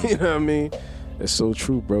 You know what I mean? That's so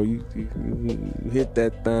true, bro. You hit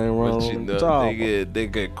that thing wrong. They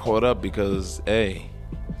get caught up because, hey,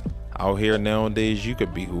 out here nowadays you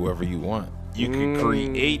could be whoever you want. You can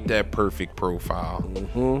create that perfect profile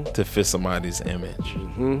to fit somebody's image.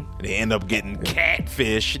 They end up getting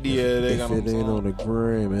catfished. If it ain't on the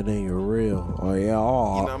gram, it ain't real. Oh yeah. You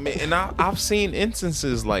know what I mean? And I've seen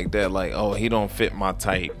instances like that, like, oh, he don't fit my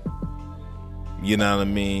type. You know what I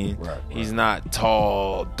mean? Right. He's not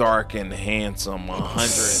tall, dark, and handsome.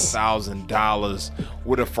 $100,000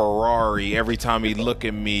 with a Ferrari. Every time he look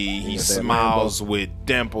at me, he smiles with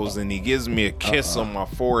dimples, and he gives me a kiss on my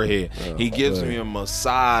forehead. He gives me a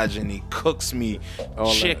massage, and he cooks me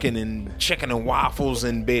chicken and waffles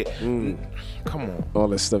in bed. Come on. All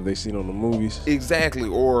that stuff they seen on the movies. Exactly.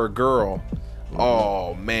 Or a girl.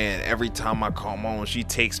 Oh man, every time I come home, she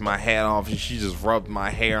takes my hat off and she just rubs my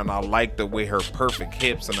hair, and I like the way her perfect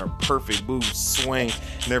hips and her perfect boobs swing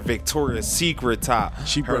and their Victoria's Secret top.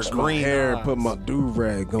 She brushed my hair and put my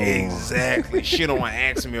do-rag on. Exactly. She don't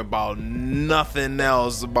ask me about nothing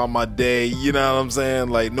else about my day. You know what I'm saying?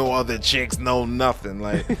 Like no other chicks know nothing.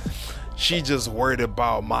 Like She just worried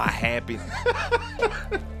about my happiness.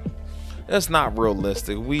 That's not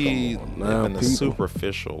realistic. We live in a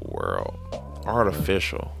superficial world.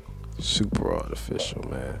 Artificial. Super artificial,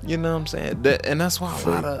 man. You know what I'm saying? And that's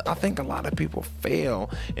why I think a lot of people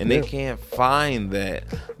fail, and they can't find that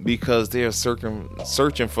because they're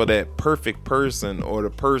searching for that perfect person or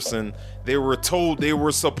the person they were told they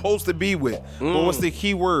were supposed to be with. But what's the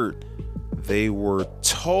key word? They were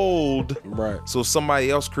told. Right. So somebody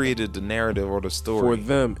else created the narrative or the story for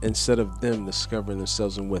them instead of them discovering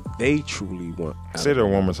themselves and what they truly want. Say that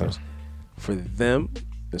one more time. For them,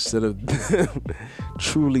 instead of them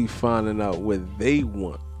truly finding out what they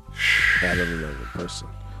want out of another person.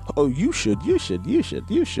 Oh, you should.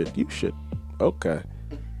 Okay.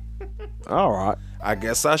 All right. I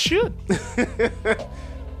guess I should.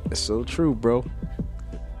 It's so true, bro.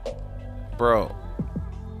 Bro.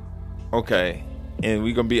 Okay. And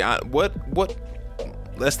we gonna be what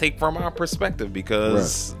let's take from our perspective,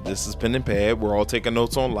 because this is pen and pad. We're all taking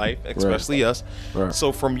notes on life, especially us. Right.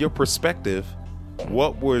 So from your perspective,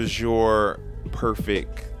 what was your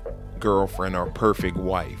perfect girlfriend or perfect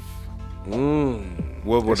wife?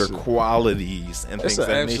 What were the qualities and things of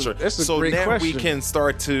that nature? So now question. We can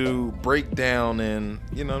start to break down, and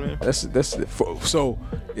you know what I mean? So,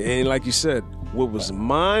 and like you said, what was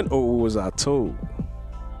mine or what was I told?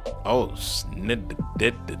 Oh,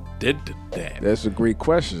 that's a great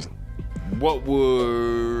question. What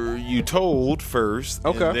were you told first?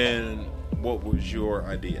 Okay. And then what was your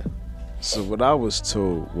idea? So what I was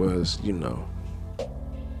told was,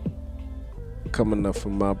 coming up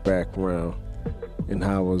from my background and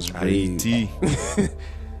how I was raised.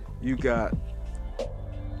 You got,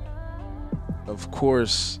 of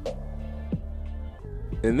course,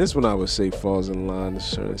 and this one I would say falls in line,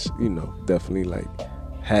 definitely like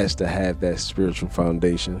has to have that spiritual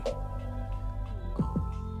foundation.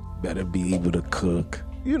 Better be able to cook.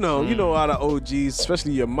 You know how the OGs,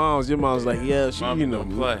 especially your mom's like, yeah, she,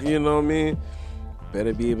 play. You know what I mean?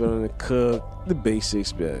 Better be able to cook, the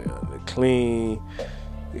basics, better to clean,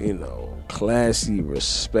 classy,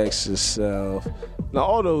 respects herself. Now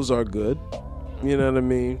all those are good. You know what I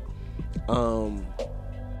mean?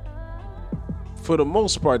 For the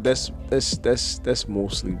most part, that's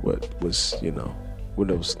mostly what was, what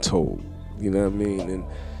I was told. You know what I mean? And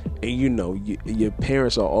your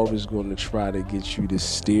parents are always going to try to get you to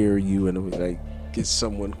steer you and like get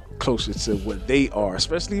someone closer to what they are,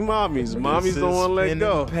 especially mommies. Mommies don't want to let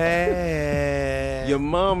go. Your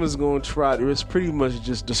mom is going to try to, it's pretty much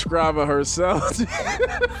just describing herself.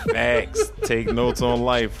 Facts. Take notes on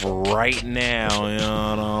life right now.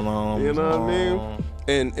 You know what I mean?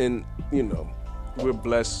 And we're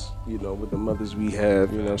blessed, with the mothers we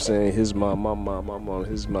have, what I'm saying? His mom, my mom,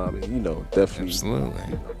 his mom, and, definitely.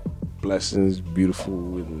 Absolutely. Blessings,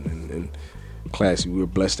 beautiful and classy. We're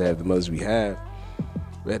blessed to have the mothers we have.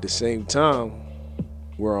 But at the same time,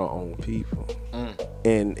 we're our own people.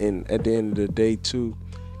 And at the end of the day, too,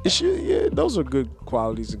 it should, those are good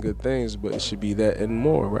qualities and good things, but it should be that and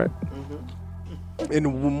more, right? Mm-hmm. And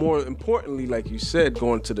more importantly, like you said,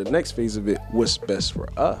 going to the next phase of it, what's best for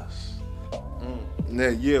us?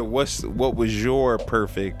 Yeah, what was your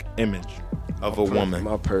perfect image of a woman?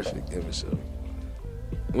 My perfect image of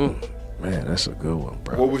man, that's a good one,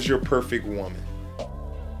 bro. What was your perfect woman?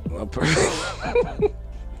 My perfect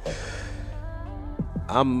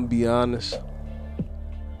I'm gonna be honest,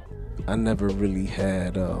 I never really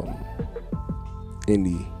had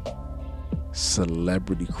any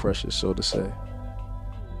celebrity crushes, so to say.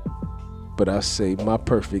 But I say my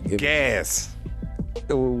perfect image. Gas.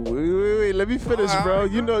 Oh, wait, let me finish, bro.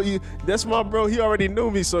 That's my bro. He already knew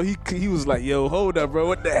me, so he was like, yo, hold up, bro.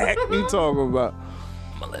 What the heck you talking about?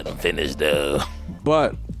 I'm gonna let him finish, though.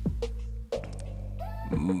 But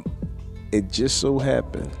it just so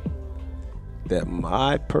happened that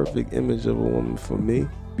my perfect image of a woman for me,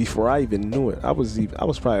 before I even knew it, I was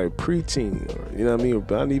probably a preteen, or you know what I mean, or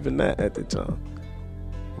not even that at the time.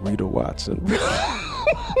 Rita Watson.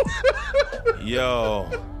 Yo.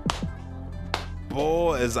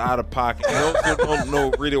 Boy is out of pocket. Those who don't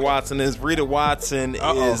know who Rita Watson is, Rita Watson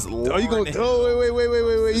is. Are you gonna? Oh,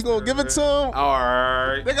 wait! You gonna give it to him? All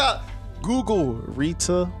right. They got Google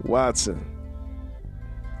Rita Watson.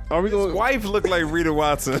 Are we going? His wife look like Rita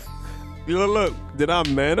Watson. Look. Did I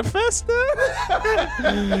manifest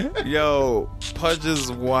that? Yo,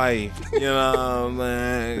 Pudge's wife. You know what I'm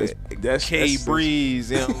saying? That's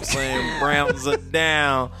Breeze. You know what I'm saying? Browns are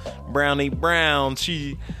down. Brownie Brown.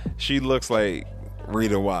 She looks like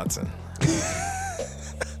Rita Watson.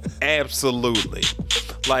 Absolutely.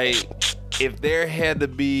 Like, if there had to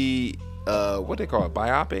be what they call it,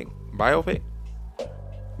 biopic?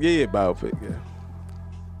 Yeah, biopic. Yeah.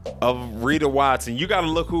 Of Rita Watson. You got to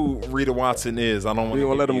look who Rita Watson is. I don't want We to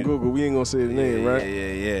gonna let them Google. We ain't gonna say the name, right?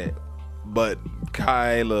 Yeah. But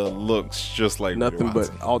Kyla looks just like Nothing Rita but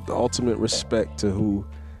Watson. the ultimate respect to who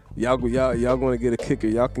y'all gonna get a kicker.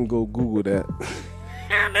 Y'all can go Google that.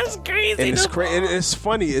 That's crazy. And it's crazy. It's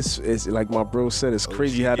funny. It's like my bro said. It's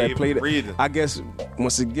crazy how they played it. I guess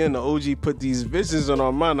once again the OG put these visions on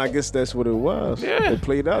our mind. I guess that's what it was. Yeah, it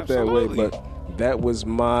played out absolutely. that way. But that was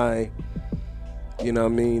my, you know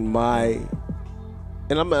what I mean,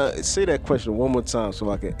 and I'm gonna say that question one more time so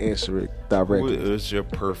I can answer it directly. What is your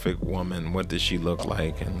perfect woman? What does she look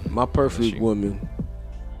like? And My perfect woman,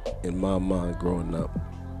 in my mind, growing up,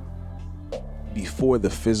 before the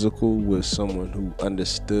physical, was someone who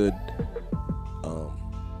understood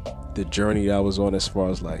the journey I was on as far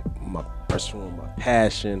as like my pursuing my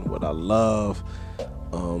passion, what I love.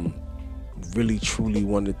 Really, truly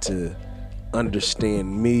wanted to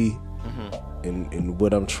understand me and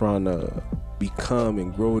what I'm trying to become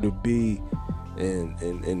and grow to be,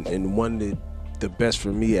 and wanted the best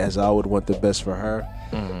for me as I would want the best for her.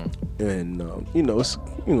 And it's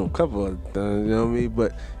couple of things, you know what I mean.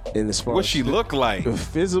 But and as far what as she look like, the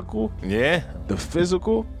physical,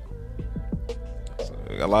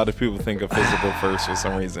 a lot of people think of physical first for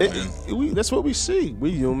some reason. That's what we see.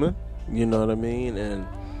 We human, you know what I mean. And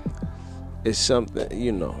it's something,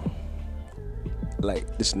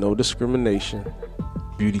 like there's no discrimination.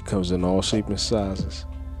 Beauty comes in all shapes and sizes,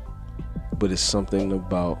 but it's something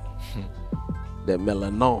about that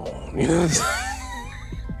melanin, you know what I'm saying?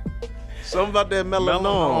 Something about that melanin.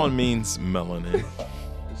 Melanin means melanin.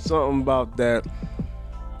 Something about that.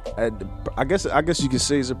 I guess you could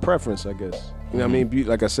say it's a preference. I guess you know what I mean. Beauty,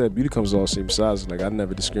 like I said, beauty comes in all shapes and sizes. Like I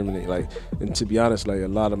never discriminate. Like, and to be honest, like a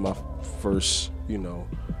lot of my first,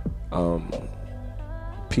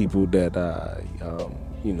 people that I,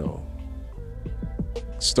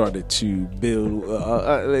 started to build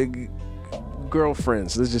like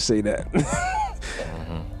girlfriends. Let's just say that.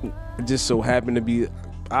 It just so happened to be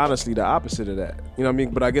honestly the opposite of that. You know what I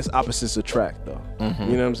mean? But I guess opposites attract though. You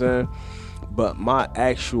know what I'm saying? But my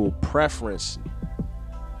actual preference,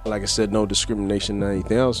 like I said, no discrimination or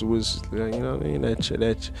anything else, was, you know what I mean? That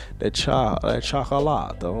chocolate,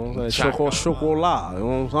 though. That chocolate, you know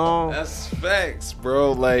what I'm saying? That's facts,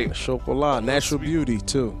 bro. Like chocolate, natural beauty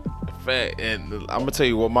too. Fact, and I'm gonna tell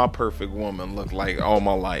you what my perfect woman looked like all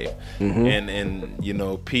my life,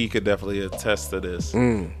 and P could definitely attest to this.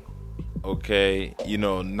 Okay,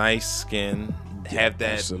 nice skin, have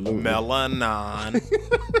that melanin.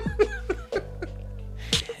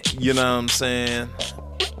 You know what I'm saying?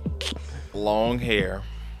 Long hair.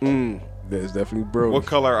 That's definitely bro. What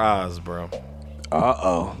color eyes, bro?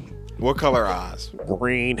 What color eyes?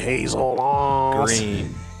 Green, hazel eyes.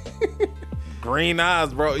 Green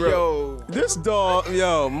eyes, bro. Yo. This dog,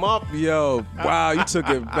 wow, you took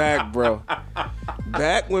it back, bro.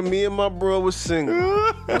 Back when me and my bro was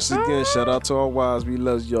single. Once again, shout out to our wives. We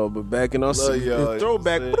love y'all. But back in our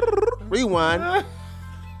throwback, rewind.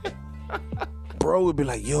 Bro would be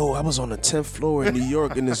like, yo, I was on the 10th floor in New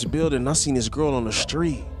York in this building. I seen this girl on the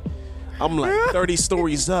street. I'm like 30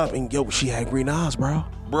 stories up, and she had green eyes, bro.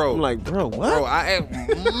 I'm like, bro, what? Bro,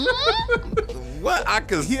 what?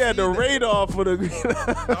 He had the radar for the green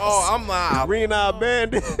eyes. Oh, I'm like green eye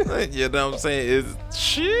bandit. You know what I'm saying?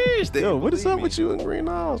 Sheesh. Yo, what is up with you and green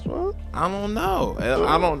eyes, bro? I don't know.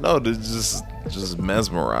 It's just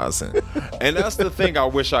mesmerizing. And that's the thing I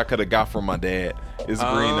wish I could have got from my dad. Is green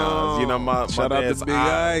eyes. You know, my dad's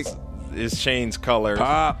eyes is changed colors.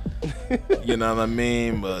 Pop. You know what I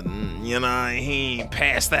mean? But he ain't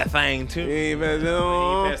passed that thing too. He ain't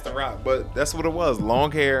passed the rock. But that's what it was.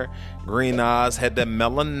 Long hair, green eyes, had that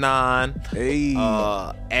melanin. Hey.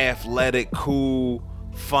 Athletic, cool,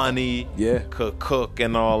 funny. Yeah. Could cook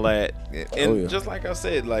and all that. And just like I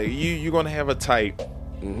said, like you're gonna have a type.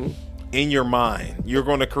 In your mind, you're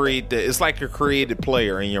going to create that. It's like you're a created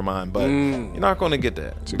player in your mind, but you're not going to get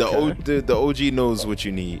that. The OG knows what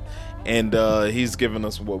you need, and he's giving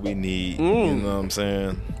us what we need. You know what I'm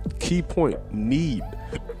saying? Key point: need.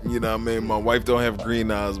 You know what I mean? My wife don't have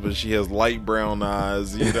green eyes, but she has light brown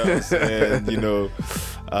eyes. You know what I'm saying?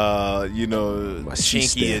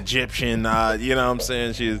 Chinky Egyptian. You know what I'm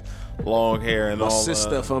saying? She's long hair and my all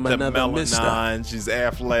sister from the another melanin. Mister. She's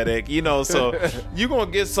athletic, so you're gonna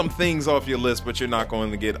get some things off your list, but you're not going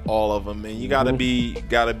to get all of them, and you gotta be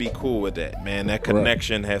cool with that, man. That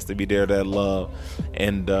connection has to be there, that love,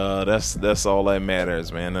 and that's all that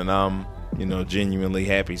matters, man. And I'm genuinely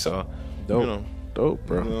happy, so dope,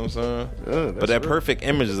 bro. You know what I'm saying? Yeah, but that perfect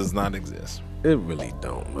image does not exist. It really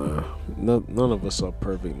don't, man. None of us are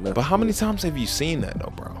perfect. Nothing. But how many times have you seen that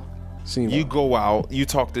though, bro? You go out, you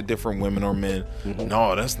talk to different women or men.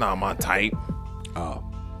 No, that's not my type. Oh,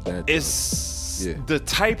 it's the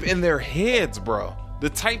type in their heads, bro. The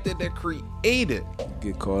type that they created.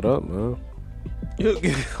 Get caught up, man. You'll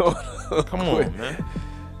get caught up. Come on, man.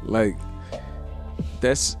 Like,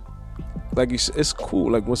 that's, like you said, it's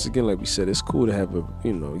cool. Like, once again, like we said, it's cool to have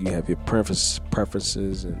you have your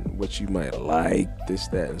preferences and what you might like, this,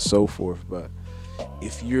 that, and so forth. But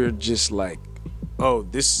if you're just like, oh,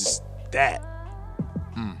 this is that.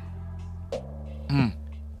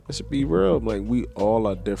 Let's be real. Like, we all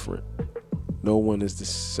are different. No one is the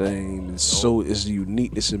same. And so is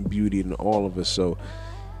uniqueness and beauty in all of us. So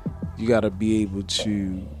you got to be able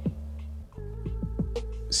to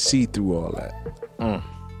see through all that. You know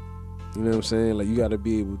what I'm saying? Like, you got to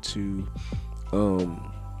be able to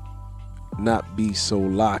not be so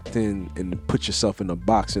locked in and put yourself in a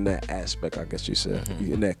box in that aspect, I guess you said,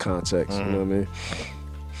 in that context. You know what I mean?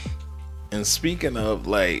 And speaking of,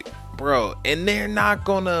 like, bro, and they're not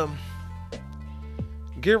gonna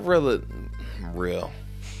get real.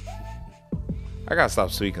 I gotta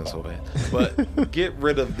stop speaking so bad. But get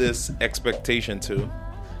rid of this expectation too.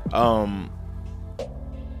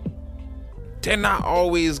 They're not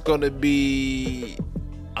always gonna be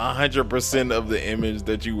 100% of the image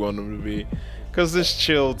that you want them to be. Cause it's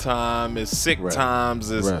chill time, it's sick times,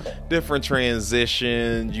 it's different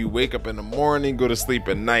transitions. You wake up in the morning, go to sleep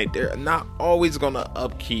at night. They're not always gonna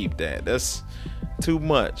upkeep that. That's too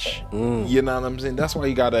much. You know what I'm saying? That's why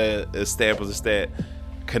you gotta establish that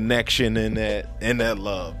connection in that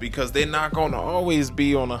love, because they're not gonna always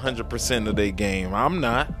be on 100% of their game. I'm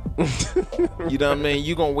not. You know what I mean?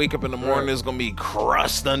 You gonna wake up in the morning, it's gonna be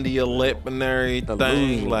crust under your lip and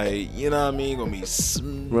everything. Like, you know what I mean? Gonna be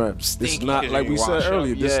stinky. It's not like we said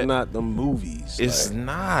earlier. This is not the movies. It's like,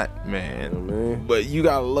 not, man. You know what I mean? But you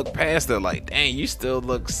gotta look past it. Like, dang, you still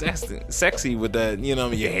look sexy with that. You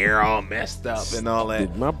know, your hair all messed up and all that.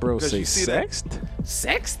 Did my bro say sexed?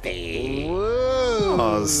 Sexty. Whoa.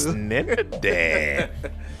 Oh, snipper dad.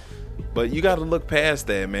 But you got to look past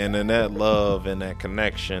that, man, and that love and that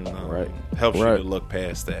connection helps you to look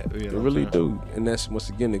past that. You know it really do, and that's once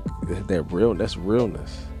again that's realness.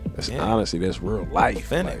 That's honestly, that's real life.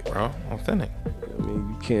 Authentic, like, bro. Authentic. I mean,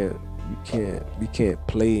 you can't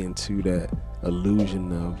play into that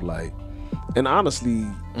illusion of like, and honestly,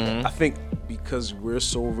 I think because we're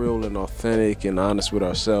so real and authentic and honest with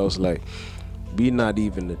ourselves, like, we're not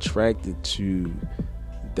even attracted to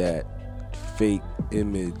that fake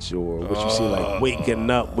image or what you see, like waking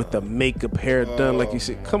up with the makeup, hair done, like you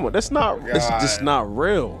said. Come on, that's not. It's just not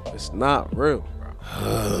real. It's not real, bro.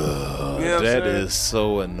 You know that is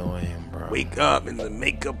so annoying, bro. Wake up and the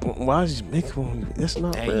makeup on. Why is makeup on you? That's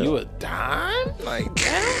not real. And you a dime like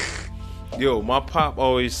that? Yo, my pop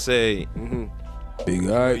always say, big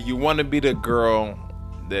eye. You want to be the girl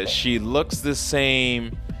that she looks the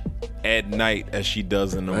same at night as she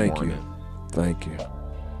does in the morning. Thank you.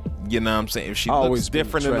 You know what I'm saying? If she looks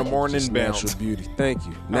different in the morning, bounce. Natural beauty. Thank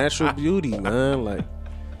you. Natural beauty, man.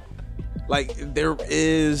 Like there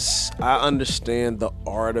is, I understand the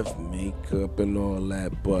art of makeup and all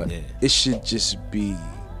that, but it should just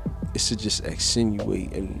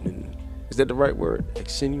accentuate and is that the right word?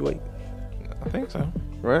 Accentuate? I think so.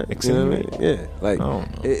 Right? Accentuate? You know what I mean? Yeah. Like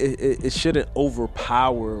it shouldn't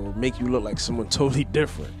overpower or make you look like someone totally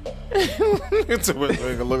different. It's a way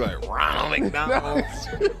to look like Ronald McDonald.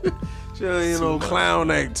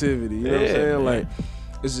 Clown activity. You know what I'm saying? Man. Like,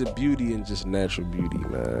 it's a beauty and just natural beauty,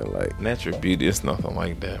 man. Like, natural beauty, it's nothing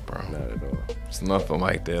like that, bro. Not at all. It's nothing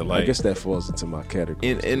like that. Like, I guess that falls into my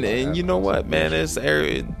category. And you know what, man? It's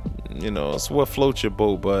it's what floats your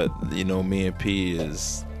boat. But me and P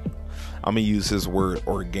is, I'm gonna use his word,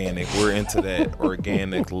 organic. We're into that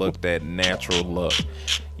organic look, that natural look.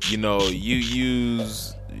 You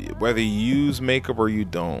use, whether you use makeup or you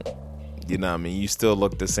don't, you know what I mean, you still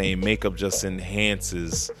look the same. Makeup just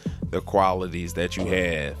enhances the qualities that you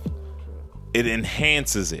have. It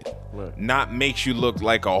enhances it, not makes you look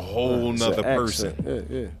like a whole nother person.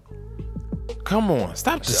 Yeah. Come on,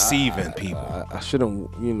 stop deceiving people. I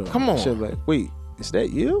shouldn't, Come on. I should like, wait, is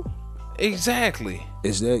that you? Exactly.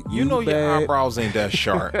 Is that you? Your eyebrows ain't that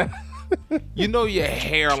sharp. Your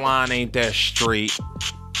hairline ain't that straight.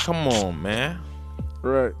 Come on, man.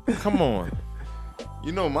 Right. Come on.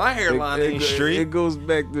 My hairline ain't straight. It goes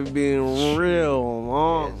back to being real,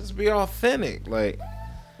 Mom. Just be authentic. Like,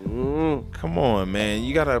 come on, man.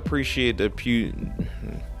 You gotta appreciate the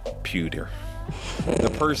the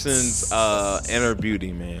person's inner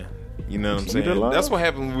beauty, man. You know what I'm Keep it saying? alive? That's what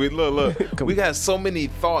happens. Look. We got so many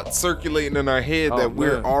thoughts circulating in our head that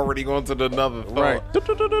we're already going to another thought. Right.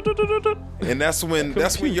 And that's when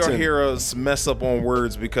y'all hear us mess up on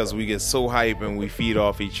words because we get so hype and we feed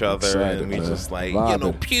off each other. Excited, and we man. just like,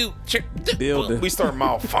 Vibing. Building. we start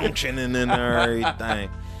malfunctioning and everything.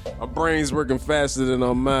 Our brains working faster than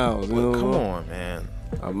our mouths. You know? Come on, man.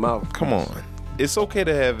 Our mouth. Come on. It's okay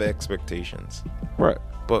to have expectations, Right.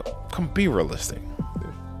 but be realistic.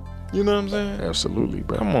 You know what I'm saying? Absolutely,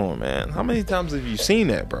 bro. Come on, man. How many times have you seen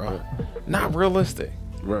that, bro? Not realistic.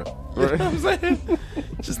 Right. You know what I'm saying?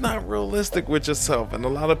 Just not realistic with yourself. And a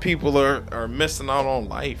lot of people are missing out on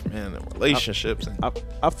life, man, and relationships.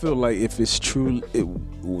 I feel like if it's true,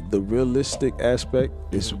 the realistic aspect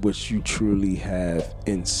is what you truly have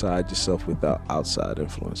inside yourself without outside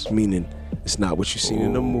influence. Meaning, it's not what you've seen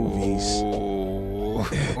in the movies.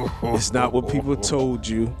 It's not what people told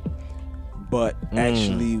you. But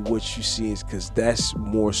actually what you see is because that's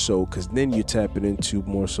more so, because then you're tapping into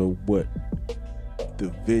more so what the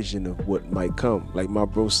vision of what might come. Like my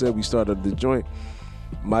bro said, we started the joint.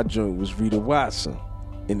 My joint was Rita Watson.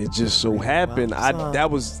 And it just so happened,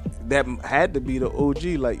 that had to be the OG.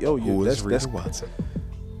 Like, yo, Who is Rita that's Watson?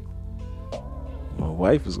 My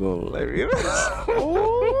wife is gonna let me know.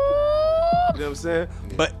 You know what I'm saying?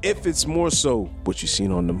 But if it's more so what you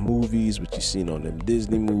seen on the movies, what you seen on them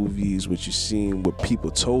Disney movies, what you seen, what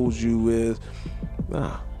people told you is,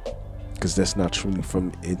 nah. Because that's not truly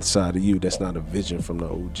from inside of you. That's not a vision from the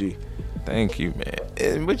OG. Thank you,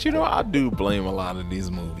 man. But you know, I do blame a lot of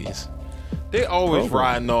these movies. They always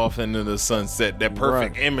riding off into the sunset. That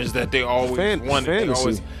perfect image that they always wanted.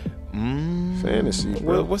 Fantasy. Fantasy,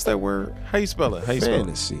 bro. What's that word? How you spell it?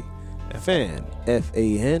 Fantasy. Fan.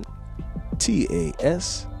 Fantas.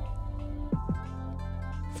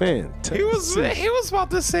 Fantasy. He was about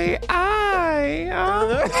to say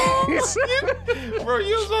bro,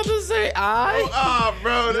 you was about to say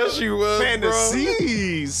bro, that's you was,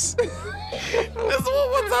 Fantasies. Bro. That's what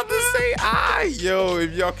was about to say Yo,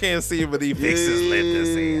 if y'all can't see it, but he fixed his lip to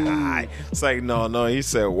say It's like, no, he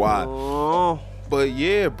said why. Oh. But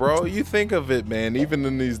yeah, bro, you think of it, man. Even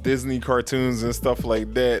in these Disney cartoons and stuff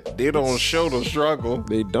like that, they don't show the struggle.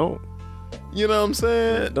 They don't. You know what I'm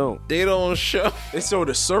saying? They don't show. They show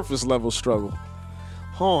the surface level struggle.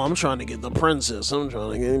 Oh, I'm trying to get the princess. I'm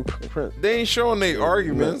trying to get prince. They ain't showing their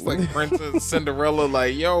arguments like Princess Cinderella.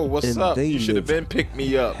 Like, yo, what's up? You should have been pick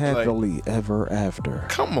me up. Happily ever after.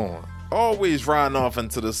 Come on, always riding off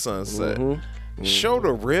into the sunset. Show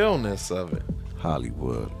the realness of it.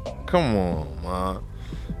 Hollywood. Come on, man.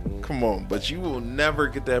 Come on, but you will never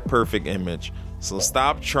get that perfect image. So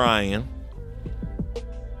stop trying.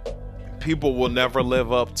 People will never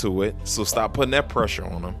live up to it, so stop putting that pressure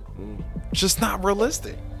on them. Just not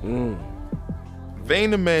realistic.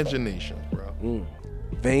 Vain imaginations, bro.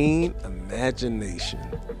 Vain imagination.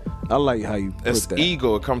 I like how you put it's that.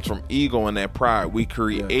 Ego. It comes from ego and that pride. We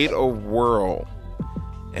create a world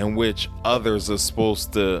in which others are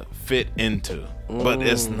supposed to fit into, but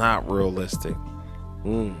it's not realistic.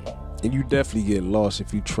 And you definitely get lost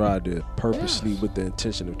if you try to purposely with the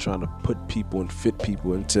intention of trying to put people and fit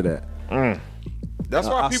people into that. That's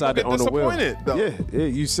why people get disappointed, though. Yeah,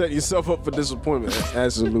 you set yourself up for disappointment.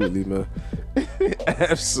 Absolutely, man.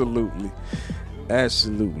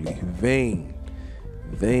 Absolutely. Vain.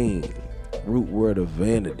 Root word of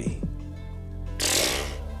vanity.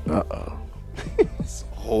 It's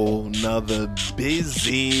a whole nother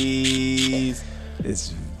business. It's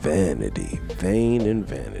vanity. Vain and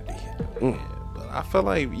vanity. But I feel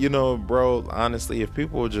like, you know, bro, honestly, if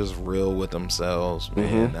people were just real with themselves,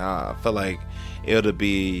 man, I feel like it'll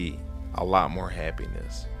be a lot more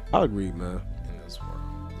happiness. I agree, man. In this world,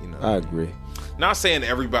 you know. I agree. Not saying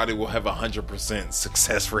everybody will have 100%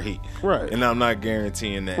 success rate, right? And I'm not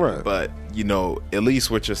guaranteeing that, right? But you know, at least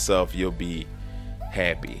with yourself, you'll be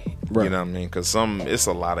happy, right? You know what I mean? Because it's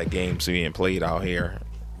a lot of games being played out here.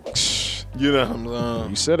 You know what I'm saying?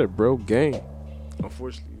 You said it, bro. Game.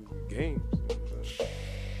 Unfortunately, games.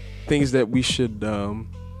 Things that we should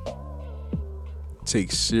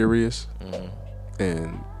take serious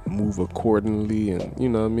and move accordingly, and you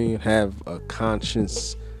know what I mean, have a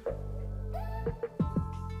conscious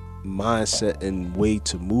mindset and way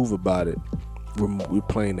to move about it. We're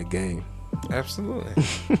playing a game. Absolutely.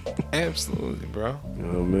 Absolutely, bro. You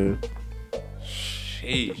know what I mean?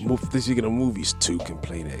 Sheesh. Speaking of movies, too, can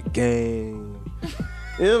play that game.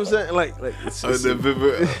 You know what I'm saying? Like it's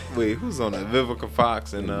wait, who's on that? Vivica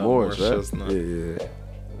Fox and Morris, right? Chestnut. Yeah.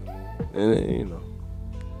 And you know,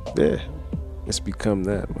 yeah, it's become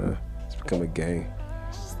that, man. It's become a game.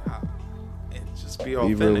 And just Just be Be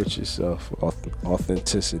authentic. real with yourself.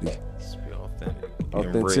 Authenticity. Just be authentic.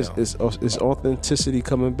 And real. Is authenticity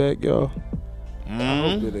coming back, y'all? I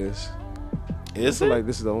hope it is. Is I it? feel like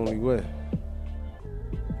this is the only way.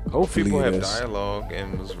 Hopefully People it have is. dialogue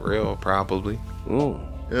and it was real, probably.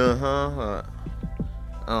 I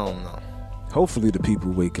don't know. Hopefully the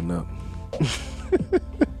people waking up.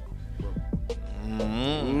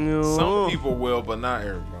 Some people will, but not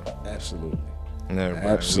everybody. Absolutely. Everybody.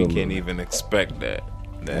 Absolutely. We can't even expect that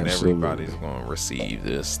Absolutely. everybody's going to receive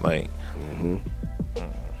this. Like,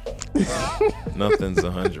 nothing's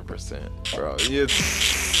 100%, bro.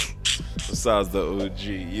 It's, besides the OG,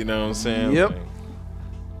 you know what I'm saying? Yep.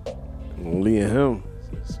 Like, Only in him.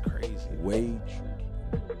 it's crazy. Way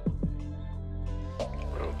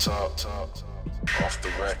Real talk, off the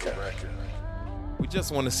record. We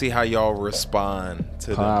just want to see how y'all respond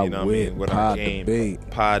to Pod them, you know what I wit, mean, with pod our game. debate.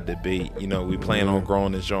 Pod debate. You know, we plan on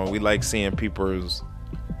growing this joint. We like seeing peepers.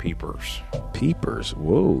 peepers.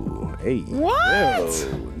 Whoa. Hey. What?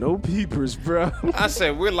 Yo, no peepers, bro. I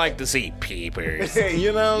said we'd like to see peepers.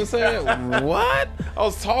 You know what I'm saying? What? I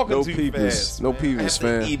was talking No too peepers. fast. No man. peepers, I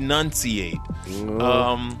have to fam. enunciate.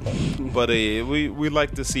 But we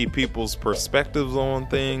like to see people's perspectives on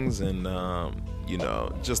things and you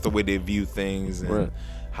know, just the way they view things and Right.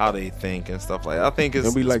 how they think and stuff like that. I think it's,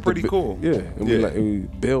 And we it's like pretty cool. Yeah. And we like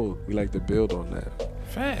to build on that.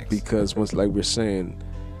 Facts. Because once, like we're saying,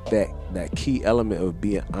 that key element of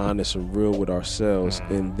being honest and real with ourselves,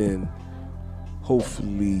 and then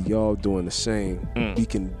hopefully y'all doing the same, we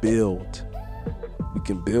can build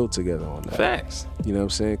together on that. Facts. You know what I'm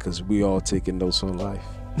saying? Because we all taking notes on life.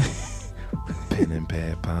 Pen and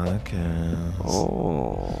Pad Podcast.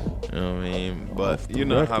 Oh, You know what I mean? But Off the you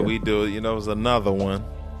know how record. we do it. You know, it was another one.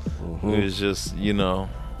 It was just, you know,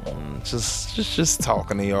 just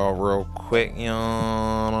talking to y'all real quick. You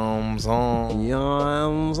know what I'm saying?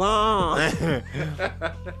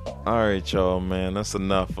 All right, y'all, man. That's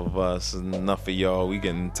enough of us. Enough of y'all. We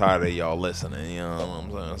getting tired of y'all listening. You know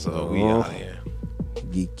what I'm saying? So we out here.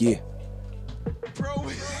 yeah.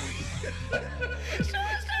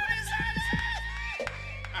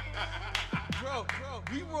 Bro,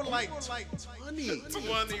 we were like 20.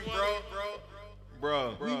 20,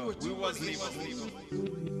 bro. We wasn't even.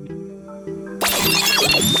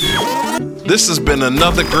 This has been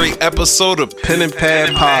another great episode of Pen and Pad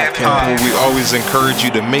Podcast, where we always encourage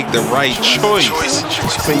you to make the right choice.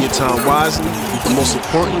 Spend your time wisely, but most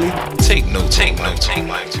importantly, Take notes.